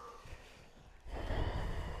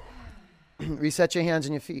 Reset your hands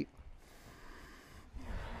and your feet.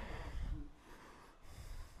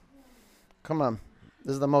 Come on.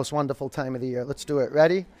 This is the most wonderful time of the year. Let's do it.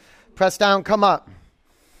 Ready? Press down, come up.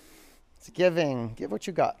 It's giving. Give what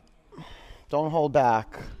you got. Don't hold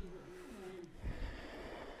back.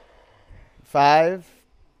 5,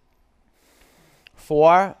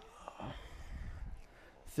 4,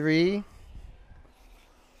 3,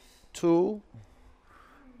 2.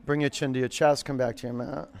 Bring your chin to your chest. Come back to your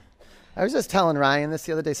mat. I was just telling Ryan this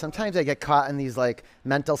the other day. Sometimes I get caught in these like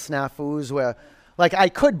mental snafus where like I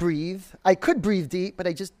could breathe deep, but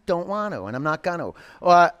I just don't want to, and I'm not gonna.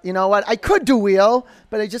 Or you know what? I could do wheel,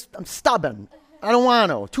 but I'm stubborn. I don't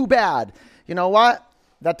want to. Too bad. You know what?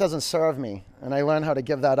 That doesn't serve me, and I learned how to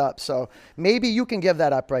give that up. So maybe you can give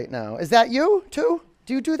that up right now. Is that you too?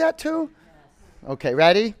 Do you do that too? Okay,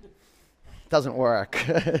 ready? Doesn't work.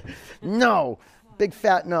 No. Big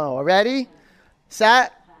fat no. Ready?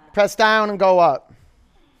 Set. Press down and go up.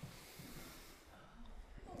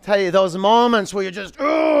 Tell you, those moments where you're just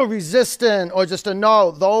resistant or just a no,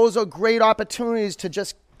 those are great opportunities to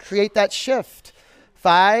just create that shift.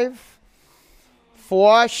 5,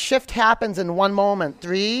 4, shift happens in one moment.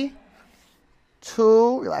 3,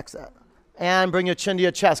 2, relax that. And bring your chin to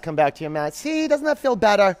your chest, come back to your mat. See, doesn't that feel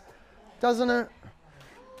better? Doesn't it?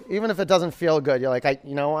 Even if it doesn't feel good, you're like,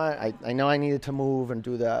 you know what? I know I needed to move and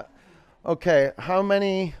do that. Okay, how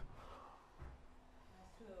many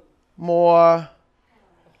more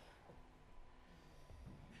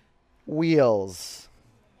wheels?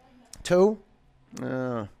 2?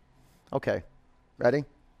 Okay. Ready?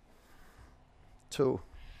 2.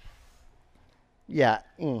 Yeah.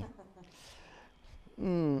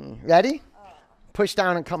 Ready? Push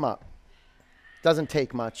down and come up. Doesn't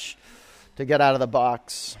take much to get out of the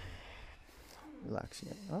box. Relax.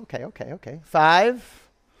 Okay. 5,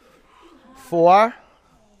 4,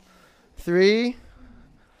 3,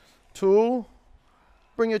 2.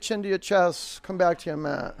 Bring your chin to your chest. Come back to your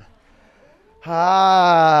mat.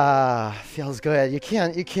 Feels good. You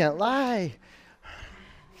can't lie.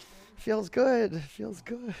 Feels good.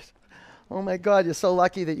 Oh my God, you're so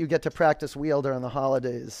lucky that you get to practice wheel during the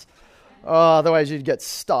holidays. Oh, otherwise you'd get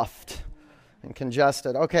stuffed and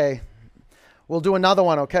congested. Okay, we'll do another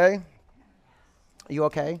one, okay? Are you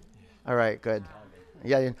okay? All right, good.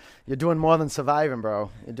 Yeah, you're doing more than surviving, bro.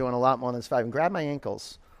 You're doing a lot more than surviving. Grab my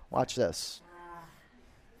ankles. Watch this.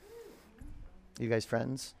 You guys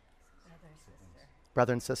friends?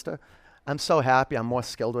 Brother and sister? I'm so happy I'm more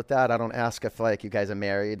skilled with that. I don't ask if, like, you guys are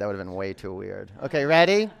married. That would have been way too weird. Okay,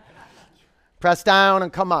 ready? Press down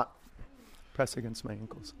and come up. Press against my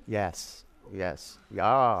ankles. Yes. Yes.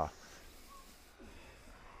 Yeah.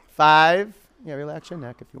 5. Yeah, relax your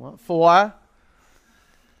neck if you want. 4.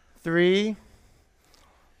 3.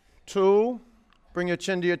 2. Bring your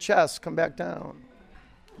chin to your chest. Come back down.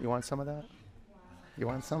 You want some of that? You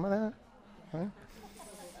want some of that? Huh?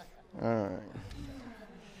 All right.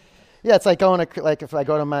 Yeah, it's like going to, like, if I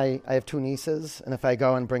go to I have 2 nieces, and if I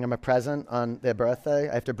go and bring them a present on their birthday,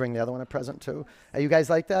 I have to bring the other one a present too. Are you guys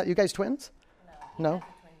like that? You guys twins? No?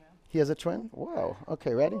 He has a twin? Whoa.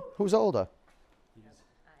 Okay, ready? Who's older?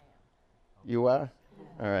 You are?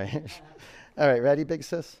 All right. All right, ready, big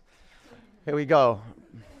sis? Here we go.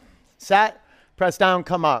 Set, press down,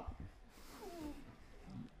 come up.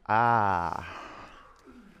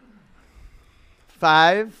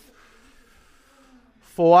 5,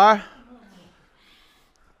 4,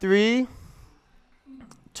 3,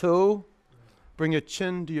 2. Bring your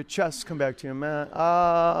chin to your chest. Come back to your mat.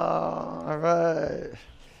 All right.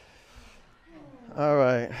 All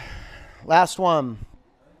right. Last one.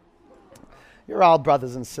 You're all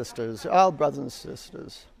brothers and sisters. You're all brothers and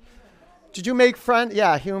sisters. Did you make friends?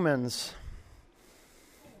 Yeah, humans.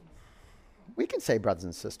 We can say brothers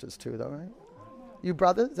and sisters too, though, right? You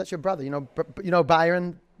brothers? That's your brother. You know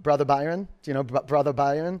Byron? Brother Byron? Do you know Brother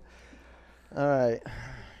Byron? All right.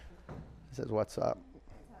 He says, what's up?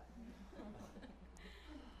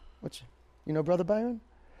 You know Brother Byron?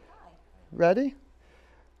 Ready?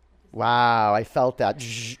 Wow, I felt that.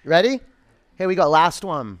 Ready? Here we go. Last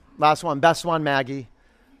one. Last one. Best one, Maggie.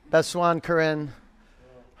 Best one, Corinne.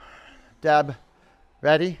 Deb.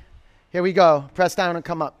 Ready? Here we go. Press down and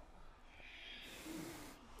come up.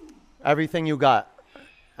 Everything you got.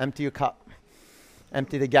 Empty your cup.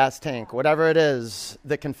 Empty the gas tank. Whatever it is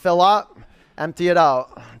that can fill up, empty it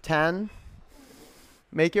out. 10.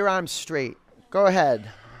 Make your arms straight. Go ahead.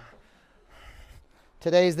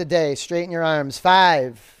 Today's the day. Straighten your arms.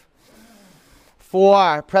 5.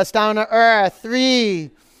 4. Press down to earth. 3.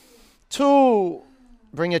 2.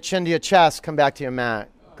 Bring your chin to your chest. Come back to your mat.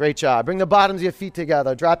 Great job. Bring the bottoms of your feet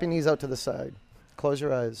together. Drop your knees out to the side. Close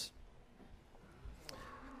your eyes.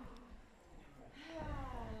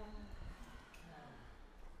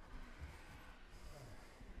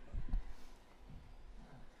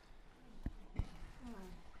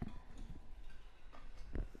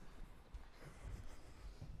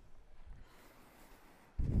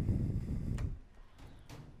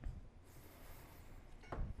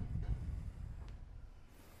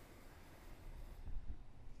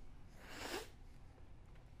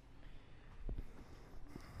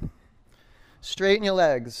 Straighten your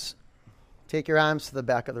legs. Take your arms to the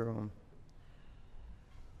back of the room.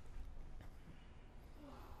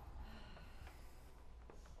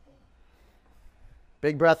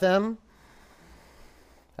 Big breath in.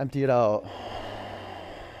 Empty it out.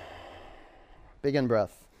 Big in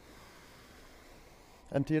breath.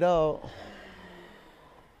 Empty it out.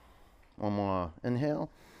 One more. Inhale.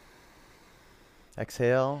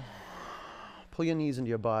 Exhale. Pull your knees into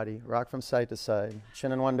your body. Rock from side to side.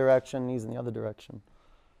 Chin in one direction, knees in the other direction.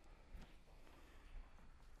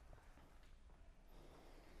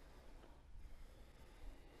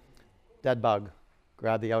 Dead bug.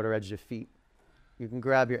 Grab the outer edge of your feet. You can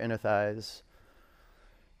grab your inner thighs.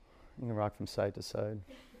 You can rock from side to side.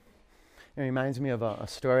 It reminds me of a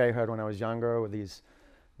story I heard when I was younger, where these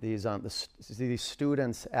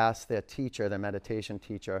students asked their teacher, their meditation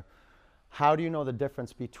teacher, how do you know the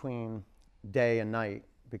difference between day and night?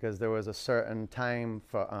 Because there was a certain time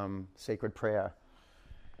for sacred prayer.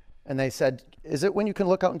 And they said, is it when you can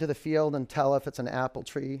look out into the field and tell if it's an apple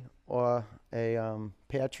tree or a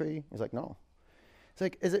pear tree? He's like, no. It's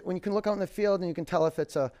like, is it when you can look out in the field and you can tell if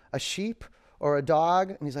it's a sheep or a dog?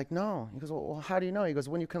 And he's like, no. He goes, well, how do you know? He goes,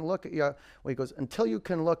 when you can look at until you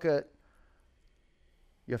can look at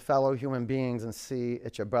your fellow human beings and see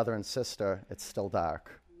it's your brother and sister, it's still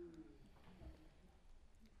dark.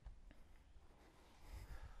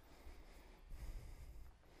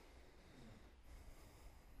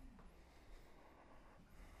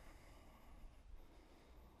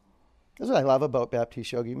 This is what I love about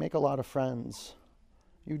Baptiste Yoga. You make a lot of friends.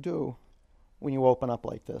 You do when you open up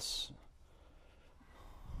like this.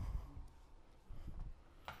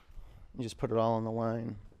 You just put it all on the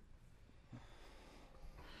line.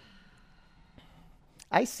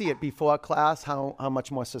 I see it before class, how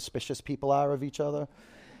much more suspicious people are of each other.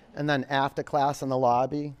 And then after class in the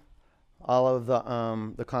lobby, all of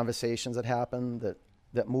the conversations that happen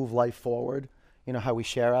that move life forward. You know how we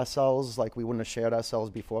share ourselves like we wouldn't have shared ourselves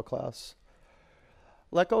before class.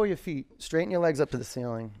 Let go of your feet. Straighten your legs up to the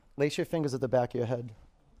ceiling. Lace your fingers at the back of your head.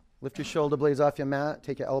 Lift your shoulder blades off your mat.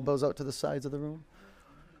 Take your elbows out to the sides of the room.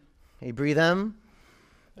 Hey, breathe in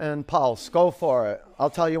and pulse. Go for it. I'll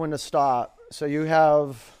tell you when to stop. So you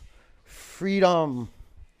have freedom.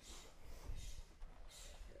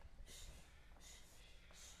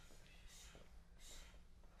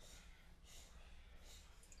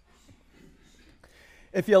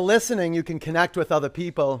 If you're listening, you can connect with other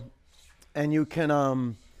people and you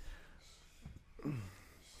can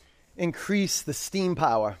increase the steam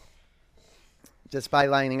power just by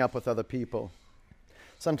lining up with other people.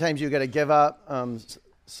 Sometimes you got to give up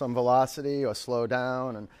some velocity or slow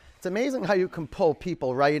down. And it's amazing how you can pull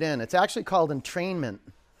people right in. It's actually called entrainment.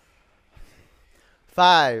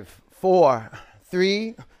 5, 4,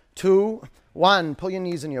 3, 2, 1. Pull your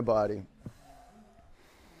knees in your body.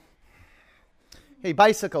 Hey,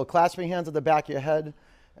 bicycle, clasp your hands at the back of your head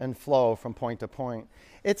and flow from point to point.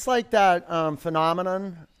 It's like that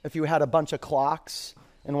phenomenon if you had a bunch of clocks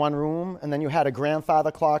in one room and then you had a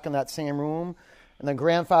grandfather clock in that same room and the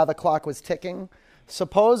grandfather clock was ticking.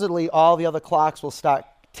 Supposedly, all the other clocks will start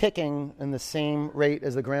ticking in the same rate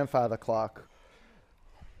as the grandfather clock.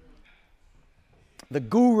 The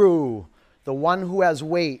guru, the one who has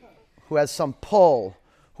weight, who has some pull,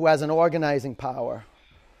 who has an organizing power.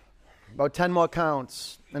 About 10 more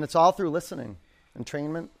counts. And it's all through listening.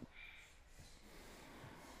 Entrainment.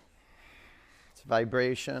 It's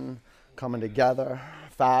vibration coming together.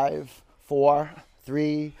 5, 4,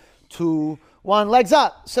 3, 2, 1. Legs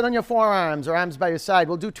up. Sit on your forearms or arms by your side.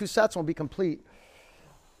 We'll do 2 sets and we'll be complete.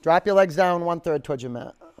 Drop your legs down 1/3 towards your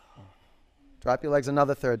mat. Drop your legs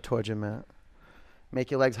another 1/3 towards your mat.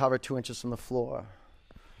 Make your legs hover 2 inches from the floor.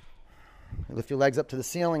 Lift your legs up to the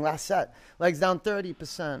ceiling. Last set. Legs down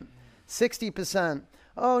 30%. 60%,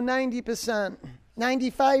 90%,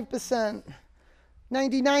 95%,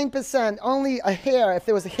 99%, only a hair. If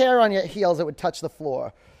there was a hair on your heels, it would touch the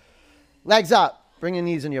floor. Legs up, bring your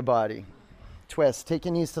knees in your body. Twist, take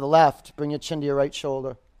your knees to the left, bring your chin to your right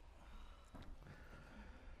shoulder.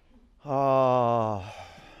 Oh.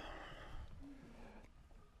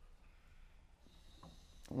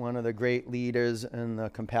 One of the great leaders in the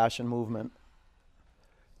compassion movement,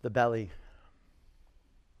 the belly.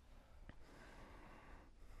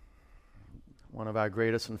 One of our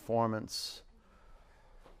greatest informants.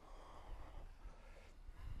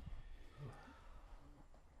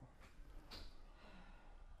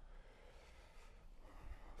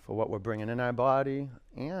 For what we're bringing in our body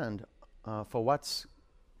and for what's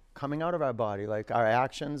coming out of our body, like our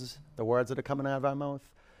actions, the words that are coming out of our mouth,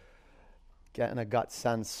 getting a gut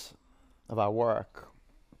sense of our work,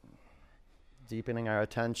 deepening our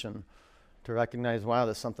attention to recognize, wow,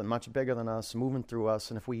 there's something much bigger than us moving through us.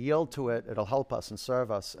 And if we yield to it, it'll help us and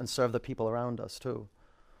serve the people around us too.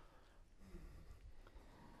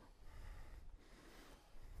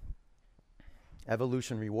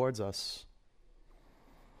 Evolution rewards us.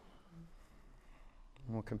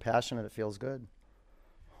 When we're compassionate, it feels good.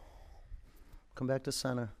 Come back to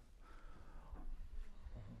center.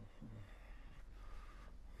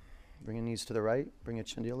 Bring your knees to the right, bring your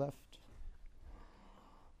chin to your left.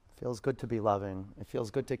 Feels good to be loving. It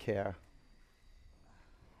feels good to care.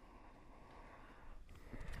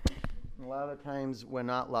 A lot of times we're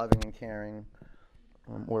not loving and caring.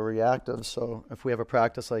 We're reactive. So if we have a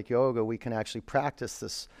practice like yoga, we can actually practice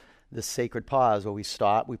this sacred pause where we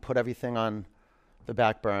stop, we put everything on the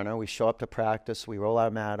back burner, we show up to practice, we roll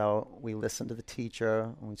our mat out, we listen to the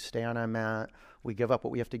teacher, we stay on our mat, we give up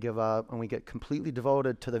what we have to give up, and we get completely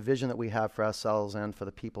devoted to the vision that we have for ourselves and for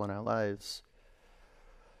the people in our lives.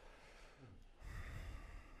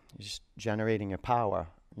 You're just generating your power.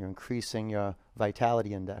 You're increasing your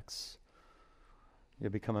vitality index. You're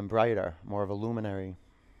becoming brighter, more of a luminary.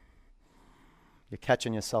 You're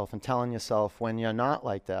catching yourself and telling yourself when you're not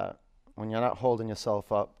like that, when you're not holding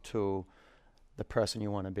yourself up to the person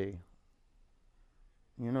you want to be.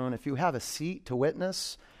 You know, and if you have a seat to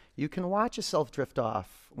witness, you can watch yourself drift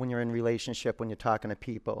off when you're in relationship, when you're talking to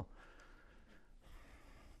people,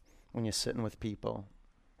 when you're sitting with people.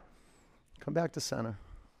 Come back to center.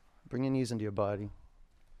 Bring your knees into your body.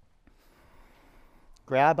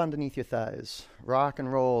 Grab underneath your thighs. Rock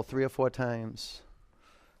and roll 3 or 4 times.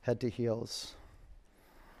 Head to heels.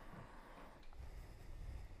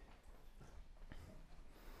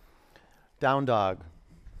 Down dog.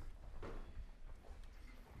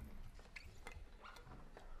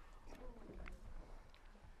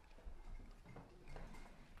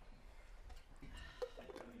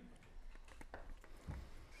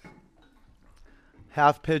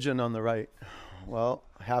 Half pigeon on the right. Well,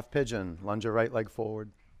 half pigeon, lunge your right leg forward.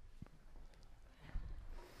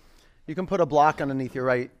 You can put a block underneath your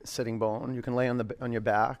right sitting bone. You can lay on your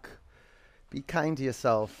back. Be kind to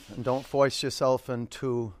yourself and don't force yourself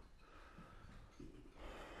into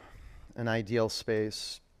an ideal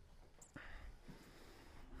space.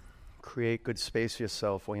 Create good space for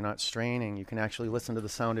yourself where you're not straining. You can actually listen to the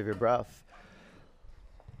sound of your breath.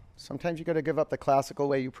 Sometimes you got to give up the classical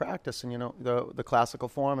way you practice and the classical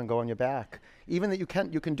form and go on your back. Even that you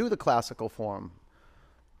can do the classical form.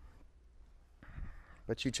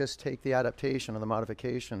 But you just take the adaptation or the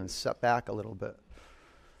modification and step back a little bit.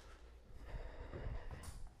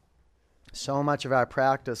 So much of our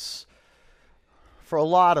practice, for a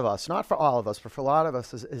lot of us, not for all of us, but for a lot of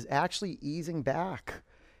us, is actually easing back.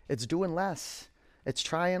 It's doing less. It's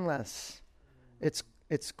trying less. It's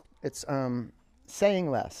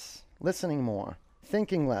saying less, listening more,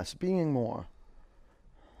 thinking less, being more.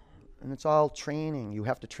 And it's all training. You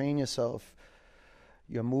have to train yourself.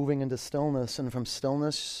 You're moving into stillness, and from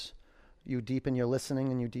stillness, you deepen your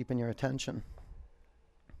listening and you deepen your attention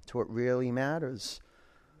to what really matters.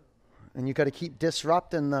 And you got to keep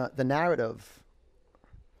disrupting the narrative.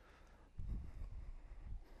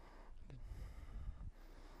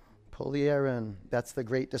 Pull the air in. That's the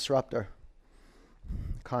great disruptor.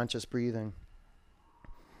 Conscious breathing.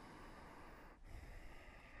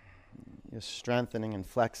 You're strengthening and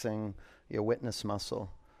flexing your witness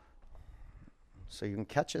muscle. So you can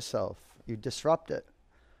catch yourself. You disrupt it.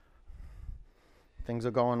 Things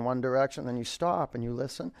are going one direction, then you stop and you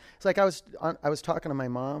listen. It's like I was talking to my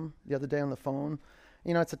mom the other day on the phone.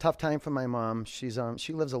 It's a tough time for my mom. She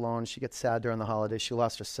lives alone. She gets sad during the holidays. She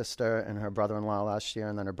lost her sister and her brother-in-law last year,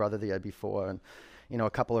 and then her brother the year before. And a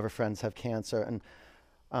couple of her friends have cancer. And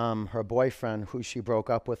her boyfriend, who she broke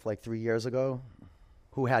up with like 3 years ago,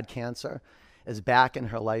 who had cancer, is back in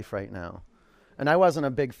her life right now. And I wasn't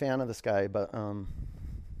a big fan of this guy, but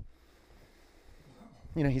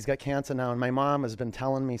he's got cancer now, and my mom has been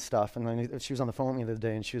telling me stuff, and then she was on the phone with me the other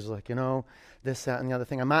day, and she was like, this, that, and the other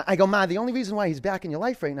thing. I go, Ma, the only reason why he's back in your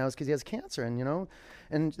life right now is because he has cancer,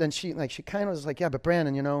 and then she kind of was like, yeah, but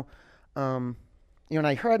Brandon, and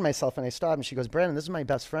I heard myself, and I stopped, and she goes, Brandon, this is my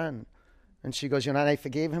best friend. And she goes, and I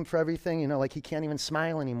forgave him for everything, like he can't even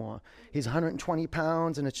smile anymore. He's 120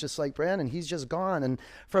 pounds, and it's just like, Brandon, he's just gone. And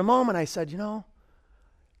for a moment I said,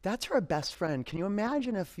 that's her best friend. Can you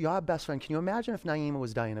imagine if Naima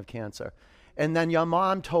was dying of cancer? And then your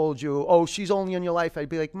mom told you, oh, she's only in your life. I'd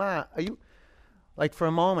be like, Ma, are you? Like for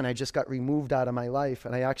a moment, I just got removed out of my life.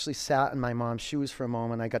 And I actually sat in my mom's shoes for a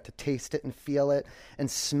moment. I got to taste it and feel it and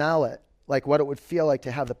smell it. Like what it would feel like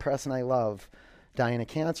to have the person I love dying of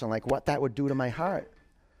cancer, and like what that would do to my heart.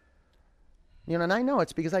 And I know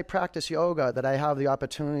it's because I practice yoga that I have the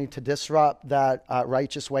opportunity to disrupt that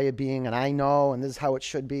righteous way of being, and I know, and this is how it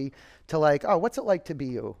should be, to like, oh, what's it like to be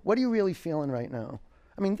you? What are you really feeling right now?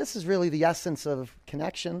 I mean, this is really the essence of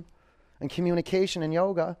connection and communication in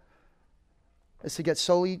yoga, is to get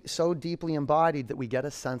so deeply embodied that we get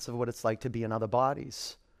a sense of what it's like to be in other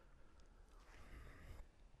bodies.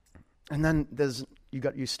 And then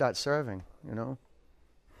you start serving,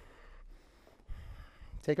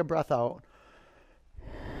 Take a breath out.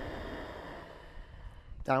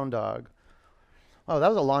 Down dog. Oh, that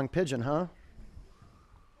was a long pigeon, huh?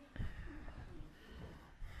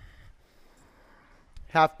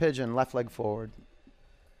 Half pigeon, left leg forward.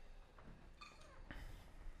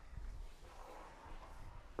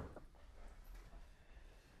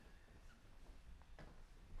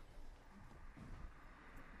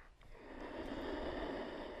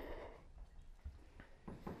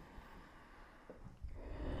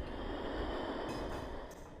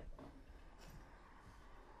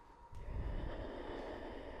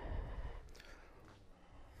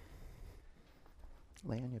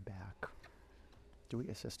 Lay on your back. Do what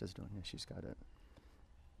your sister's doing. Yeah, she's got it.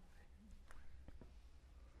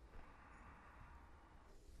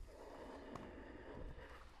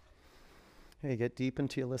 Hey, get deep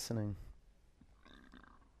into your listening.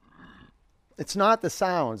 It's not the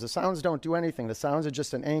sounds. The sounds don't do anything. The sounds are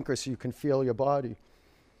just an anchor so you can feel your body.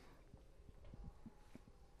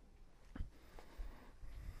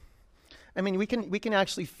 I mean, we can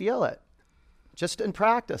actually feel it just in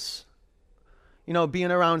practice.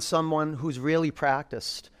 Being around someone who's really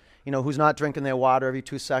practiced, who's not drinking their water every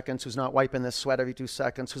 2 seconds, who's not wiping their sweat every 2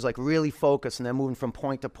 seconds, who's like really focused and they're moving from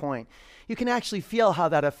point to point. You can actually feel how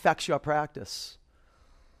that affects your practice.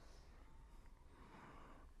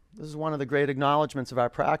 This is one of the great acknowledgments of our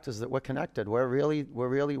practice, that we're connected. We're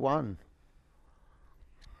really one.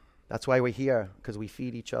 That's why we're here, because we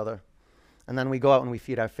feed each other. And then we go out and we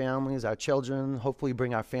feed our families, our children, hopefully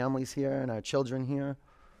bring our families here and our children here.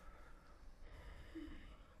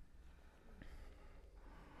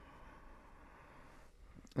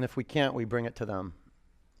 And if we can't, we bring it to them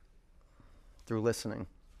through listening.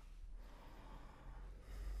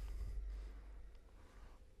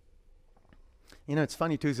 You know, it's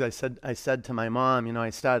funny too, because I said to my mom, you know, I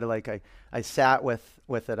started like, I sat with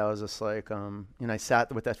it. I was just like, you know, I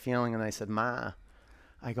sat with that feeling and I said, Ma,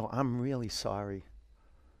 I go, I'm really sorry.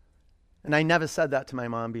 And I never said that to my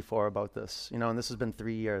mom before about this, you know, and this has been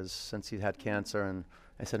 3 years since he had cancer. And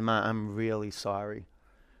I said, Ma, I'm really sorry.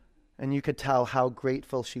 And you could tell how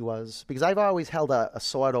grateful she was, because I've always held a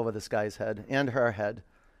sword over this guy's head and her head.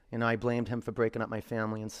 You know, I blamed him for breaking up my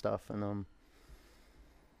family and stuff. And,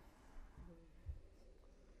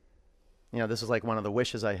 you know, this is like one of the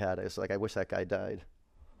wishes I had. It's like, I wish that guy died.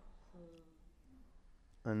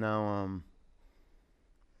 And now,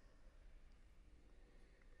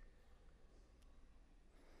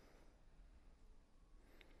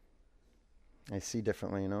 I see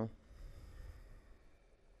differently, you know.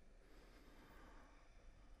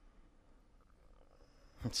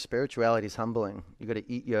 Spirituality is humbling. You got to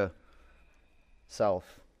eat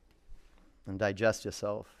yourself and digest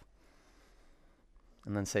yourself,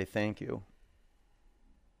 and then say thank you.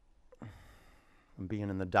 And being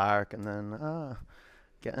in the dark, and then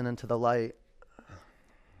getting into the light.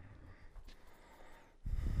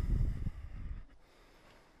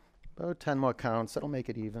 About 10 more counts. That'll make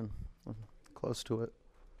it even. Close to it.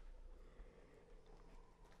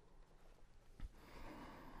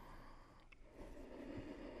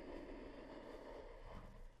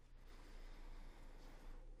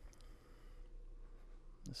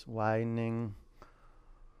 Just widening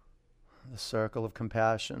the circle of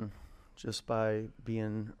compassion just by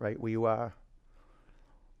being right where you are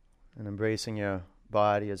and embracing your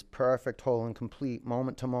body as perfect, whole, and complete,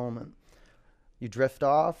 moment to moment. You drift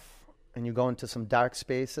off and you go into some dark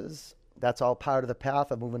spaces. That's all part of the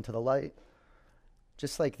path of moving to the light.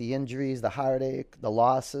 Just like the injuries, the heartache, the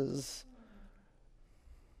losses,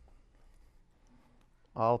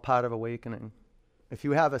 all part of awakening. If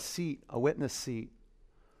you have a seat, a witness seat,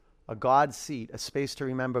 a God seat, a space to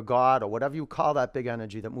remember God, or whatever you call that big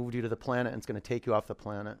energy that moved you to the planet and it's going to take you off the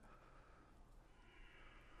planet,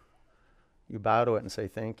 you bow to it and say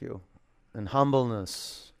thank you. And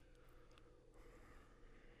humbleness.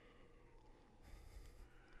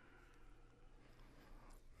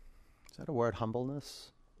 Is that a word,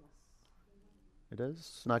 humbleness? It is?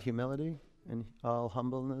 It's not humility? In all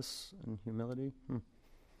humbleness and humility?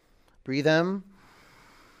 Breathe in.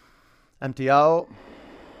 Empty out.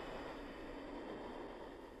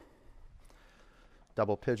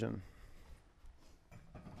 Double pigeon.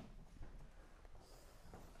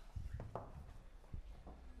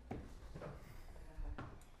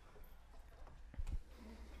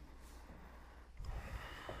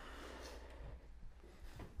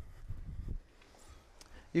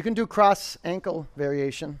 You can do cross ankle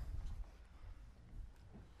variation.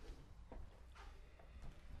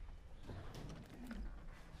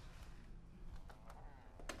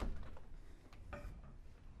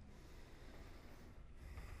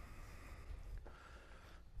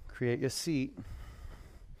 Create your seat.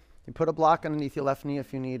 You put a block underneath your left knee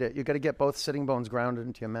if you need it. You got to get both sitting bones grounded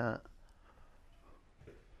into your mat.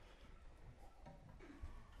 How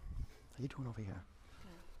are you doing over here?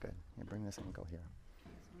 Good. Yeah, bring this ankle here.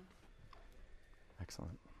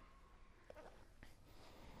 Excellent.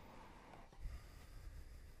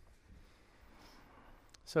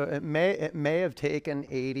 So it may have taken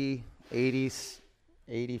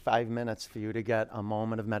 85 minutes for you to get a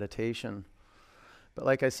moment of meditation. But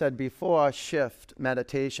like I said before, shift,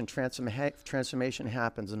 meditation, transformation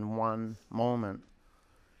happens in one moment.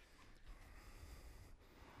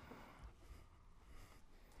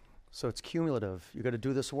 So it's cumulative. You got to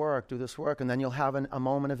do this work, and then you'll have a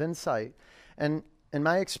moment of insight. And in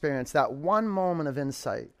my experience, that one moment of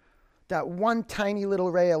insight, that one tiny little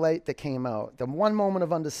ray of light that came out, the one moment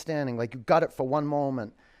of understanding, like you got it for one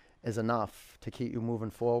moment, is enough to keep you moving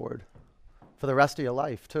forward for the rest of your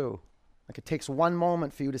life too. Like it takes one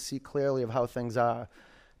moment for you to see clearly of how things are,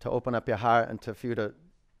 to open up your heart, and for you to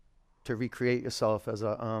recreate yourself as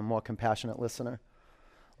a more compassionate listener,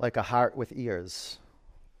 like a heart with ears.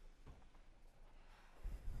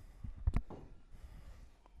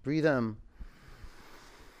 Breathe in.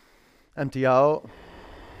 Empty out.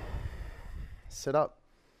 Sit up.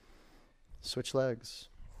 Switch legs.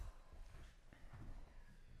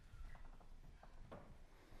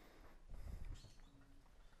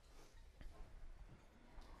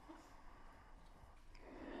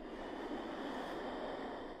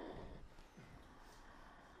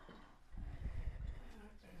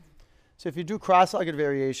 So if you do cross-legged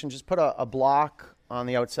variation, just put a block on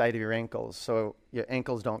the outside of your ankles so your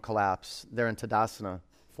ankles don't collapse. They're in Tadasana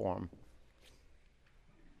form.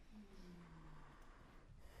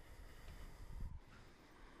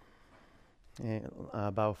 And,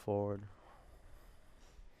 bow forward.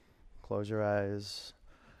 Close your eyes.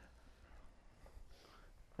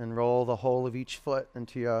 And roll the whole of each foot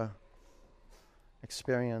into your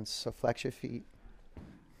experience. So flex your feet.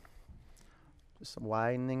 Just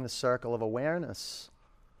widening the circle of awareness.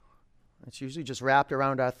 It's usually just wrapped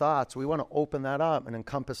around our thoughts. We want to open that up and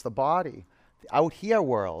encompass the body. The out here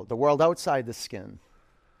world, the world outside the skin.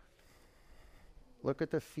 Look at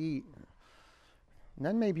the feet. And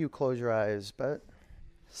then maybe you close your eyes, but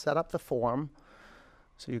set up the form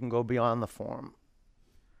so you can go beyond the form.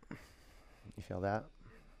 You feel that?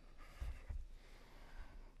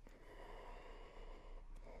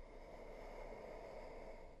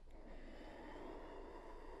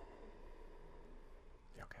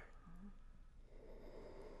 Okay.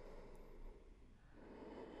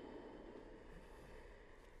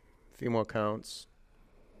 A few more counts.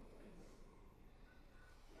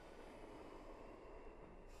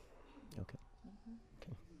 Okay.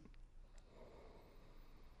 Okay.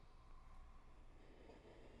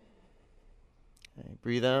 Okay.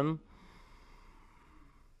 Breathe in.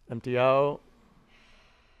 Empty out.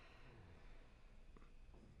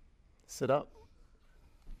 Sit up.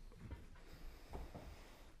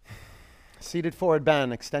 Seated forward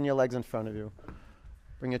bend. Extend your legs in front of you.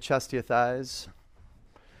 Bring your chest to your thighs.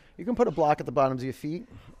 You can put a block at the bottoms of your feet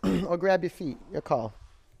or grab your feet. Your call.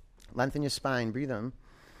 Lengthen your spine. Breathe in.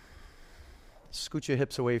 Scoot your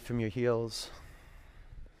hips away from your heels.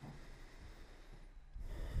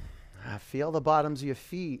 Feel the bottoms of your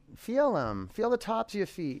feet. Feel them. Feel the tops of your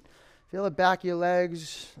feet. Feel the back of your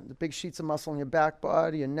legs, the big sheets of muscle in your back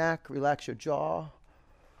body, your neck. Relax your jaw.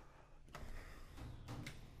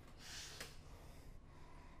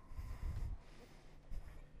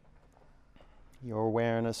 Your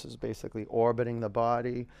awareness is basically orbiting the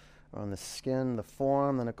body, on the skin, the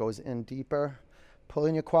form, then it goes in deeper. Pull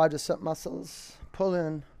in your quadricep muscles. Pull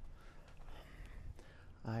in.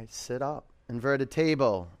 All right, sit up. Inverted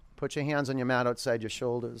table. Put your hands on your mat outside your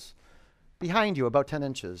shoulders. Behind you, about 10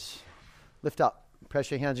 inches. Lift up. Press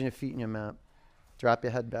your hands on your feet and your mat. Drop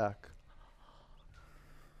your head back.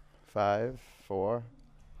 5, 4,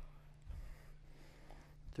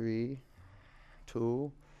 3,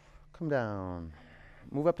 2. Come down.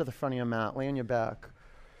 Move up to the front of your mat. Lay on your back.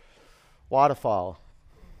 Waterfall.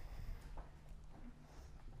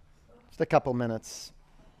 Just a couple minutes.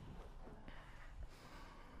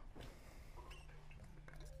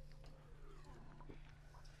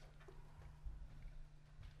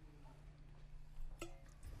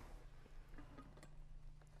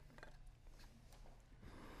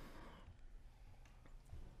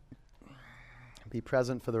 Be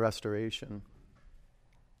present for the restoration,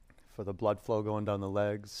 for the blood flow going down the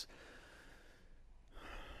legs,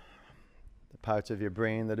 the parts of your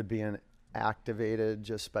brain that are being activated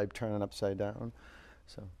just by turning upside down.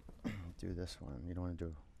 So do this one. You don't want to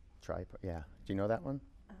do tripod. Yeah. Do you know that one?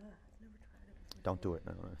 I've never tried it. Don't do it.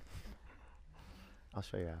 No. I'll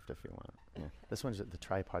show you after if you want. Yeah. This one's the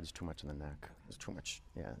tripod is too much in the neck. It's too much.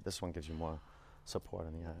 Yeah. This one gives you more support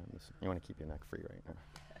on the arms. You want to keep your neck free right now.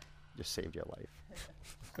 Just saved your life.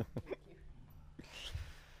 Thank you.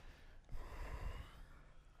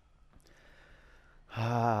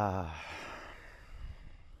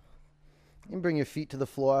 You can bring your feet to the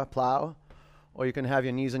floor, plow, or you can have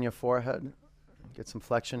your knees on your forehead. Get some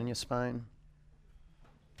flexion in your spine.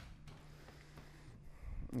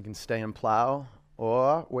 You can stay in plow,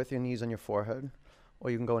 or with your knees on your forehead, or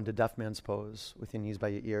you can go into deaf man's pose with your knees by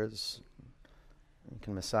your ears. You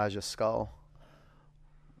can massage your skull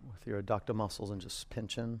with your adductor muscles and just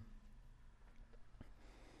pinch in.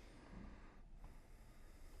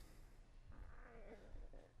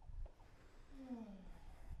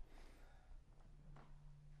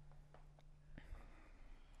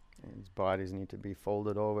 And these bodies need to be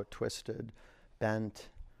folded over, twisted, bent,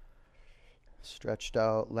 stretched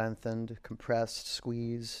out, lengthened, compressed,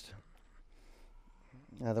 squeezed.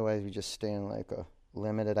 Otherwise, we just stay in like a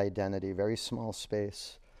limited identity, very small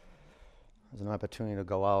space. There's an opportunity to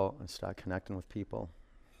go out and start connecting with people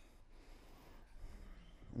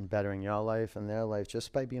and bettering your life and their life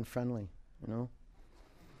just by being friendly, you know?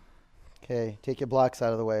 Okay, take your blocks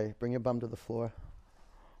out of the way. Bring your bum to the floor.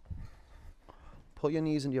 Pull your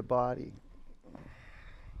knees into your body.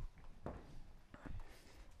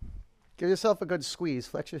 Give yourself a good squeeze.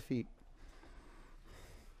 Flex your feet.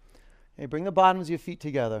 Okay, bring the bottoms of your feet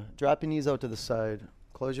together. Drop your knees out to the side.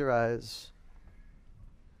 Close your eyes.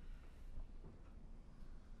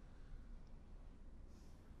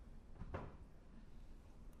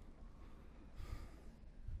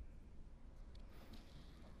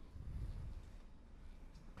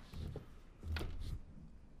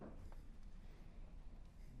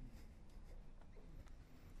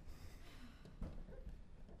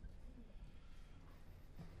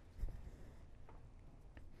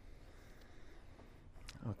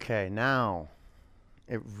 Okay, now,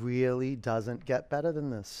 it really doesn't get better than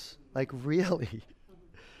this. Like, really.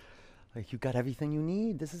 Like, you got everything you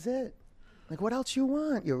need. This is it. Like, what else you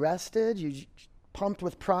want? You're rested. You're pumped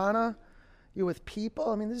with prana. You're with people.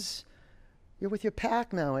 I mean, you're with your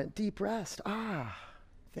pack now at deep rest. Ah,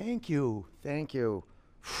 thank you. Thank you.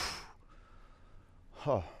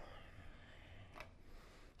 Oh.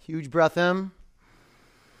 Huge breath in.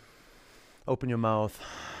 Open your mouth.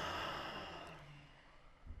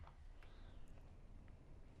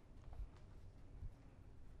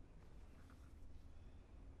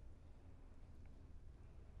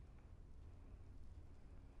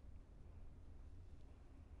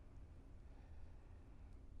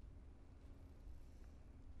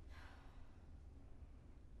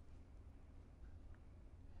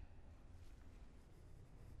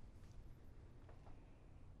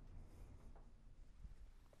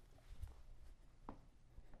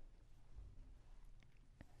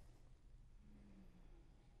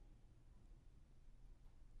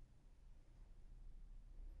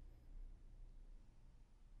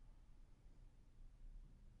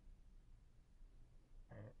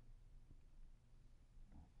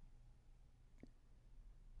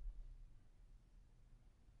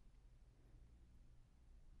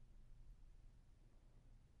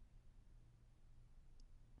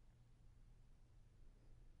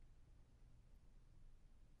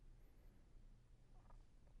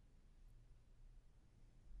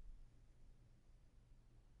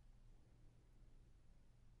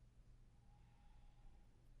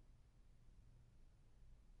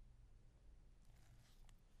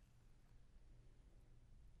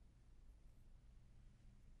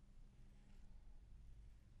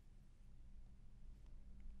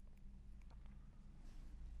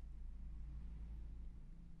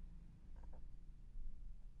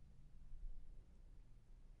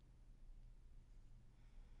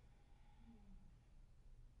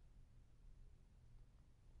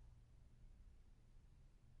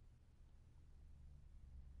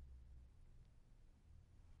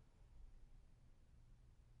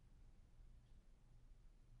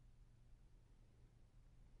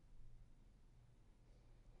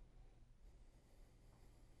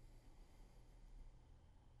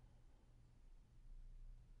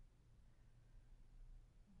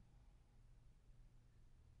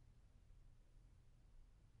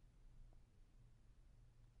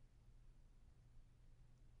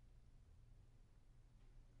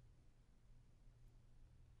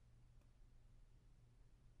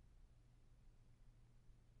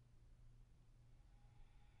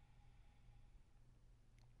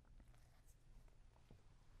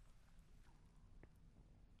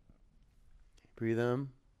 Breathe in.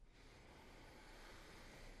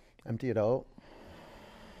 Empty it out.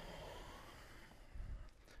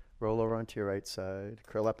 Roll over onto your right side.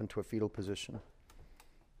 Curl up into a fetal position.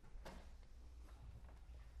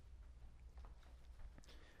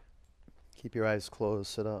 Keep your eyes closed.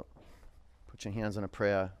 Sit up. Put your hands in a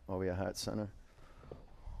prayer over your heart center.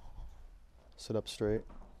 Sit up straight.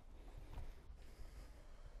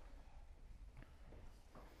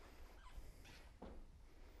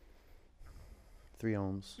 Three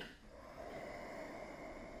ohms.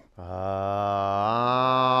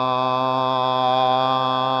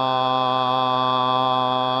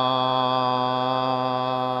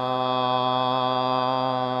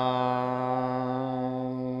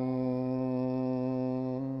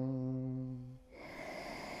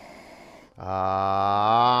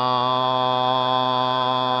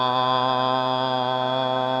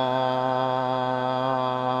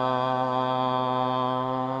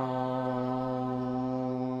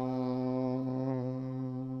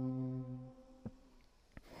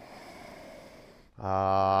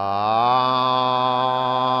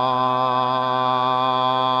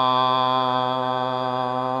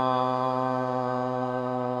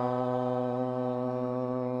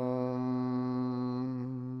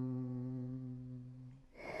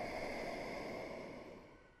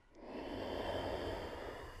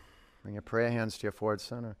 Bring your prayer hands to your forward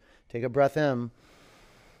center. Take a breath in.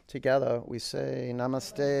 Together we say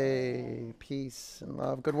namaste, peace and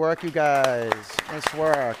love. Good work, you guys. Nice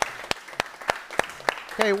work.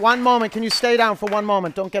 Okay, one moment. Can you stay down for one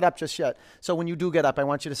moment? Don't get up just yet. So when you do get up, I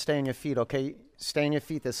want you to stay on your feet, okay? Stay on your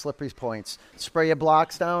feet. There's slippery points. Spray your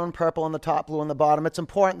blocks down, purple on the top, blue on the bottom. It's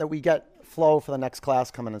important that we get flow for the next class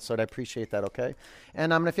coming in, so I appreciate that, okay?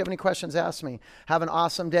 And if you have any questions, ask me. Have an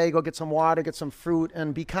awesome day. Go get some water, get some fruit,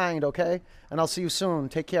 and be kind, okay? And I'll see you soon.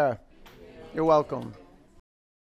 Take care. You're welcome.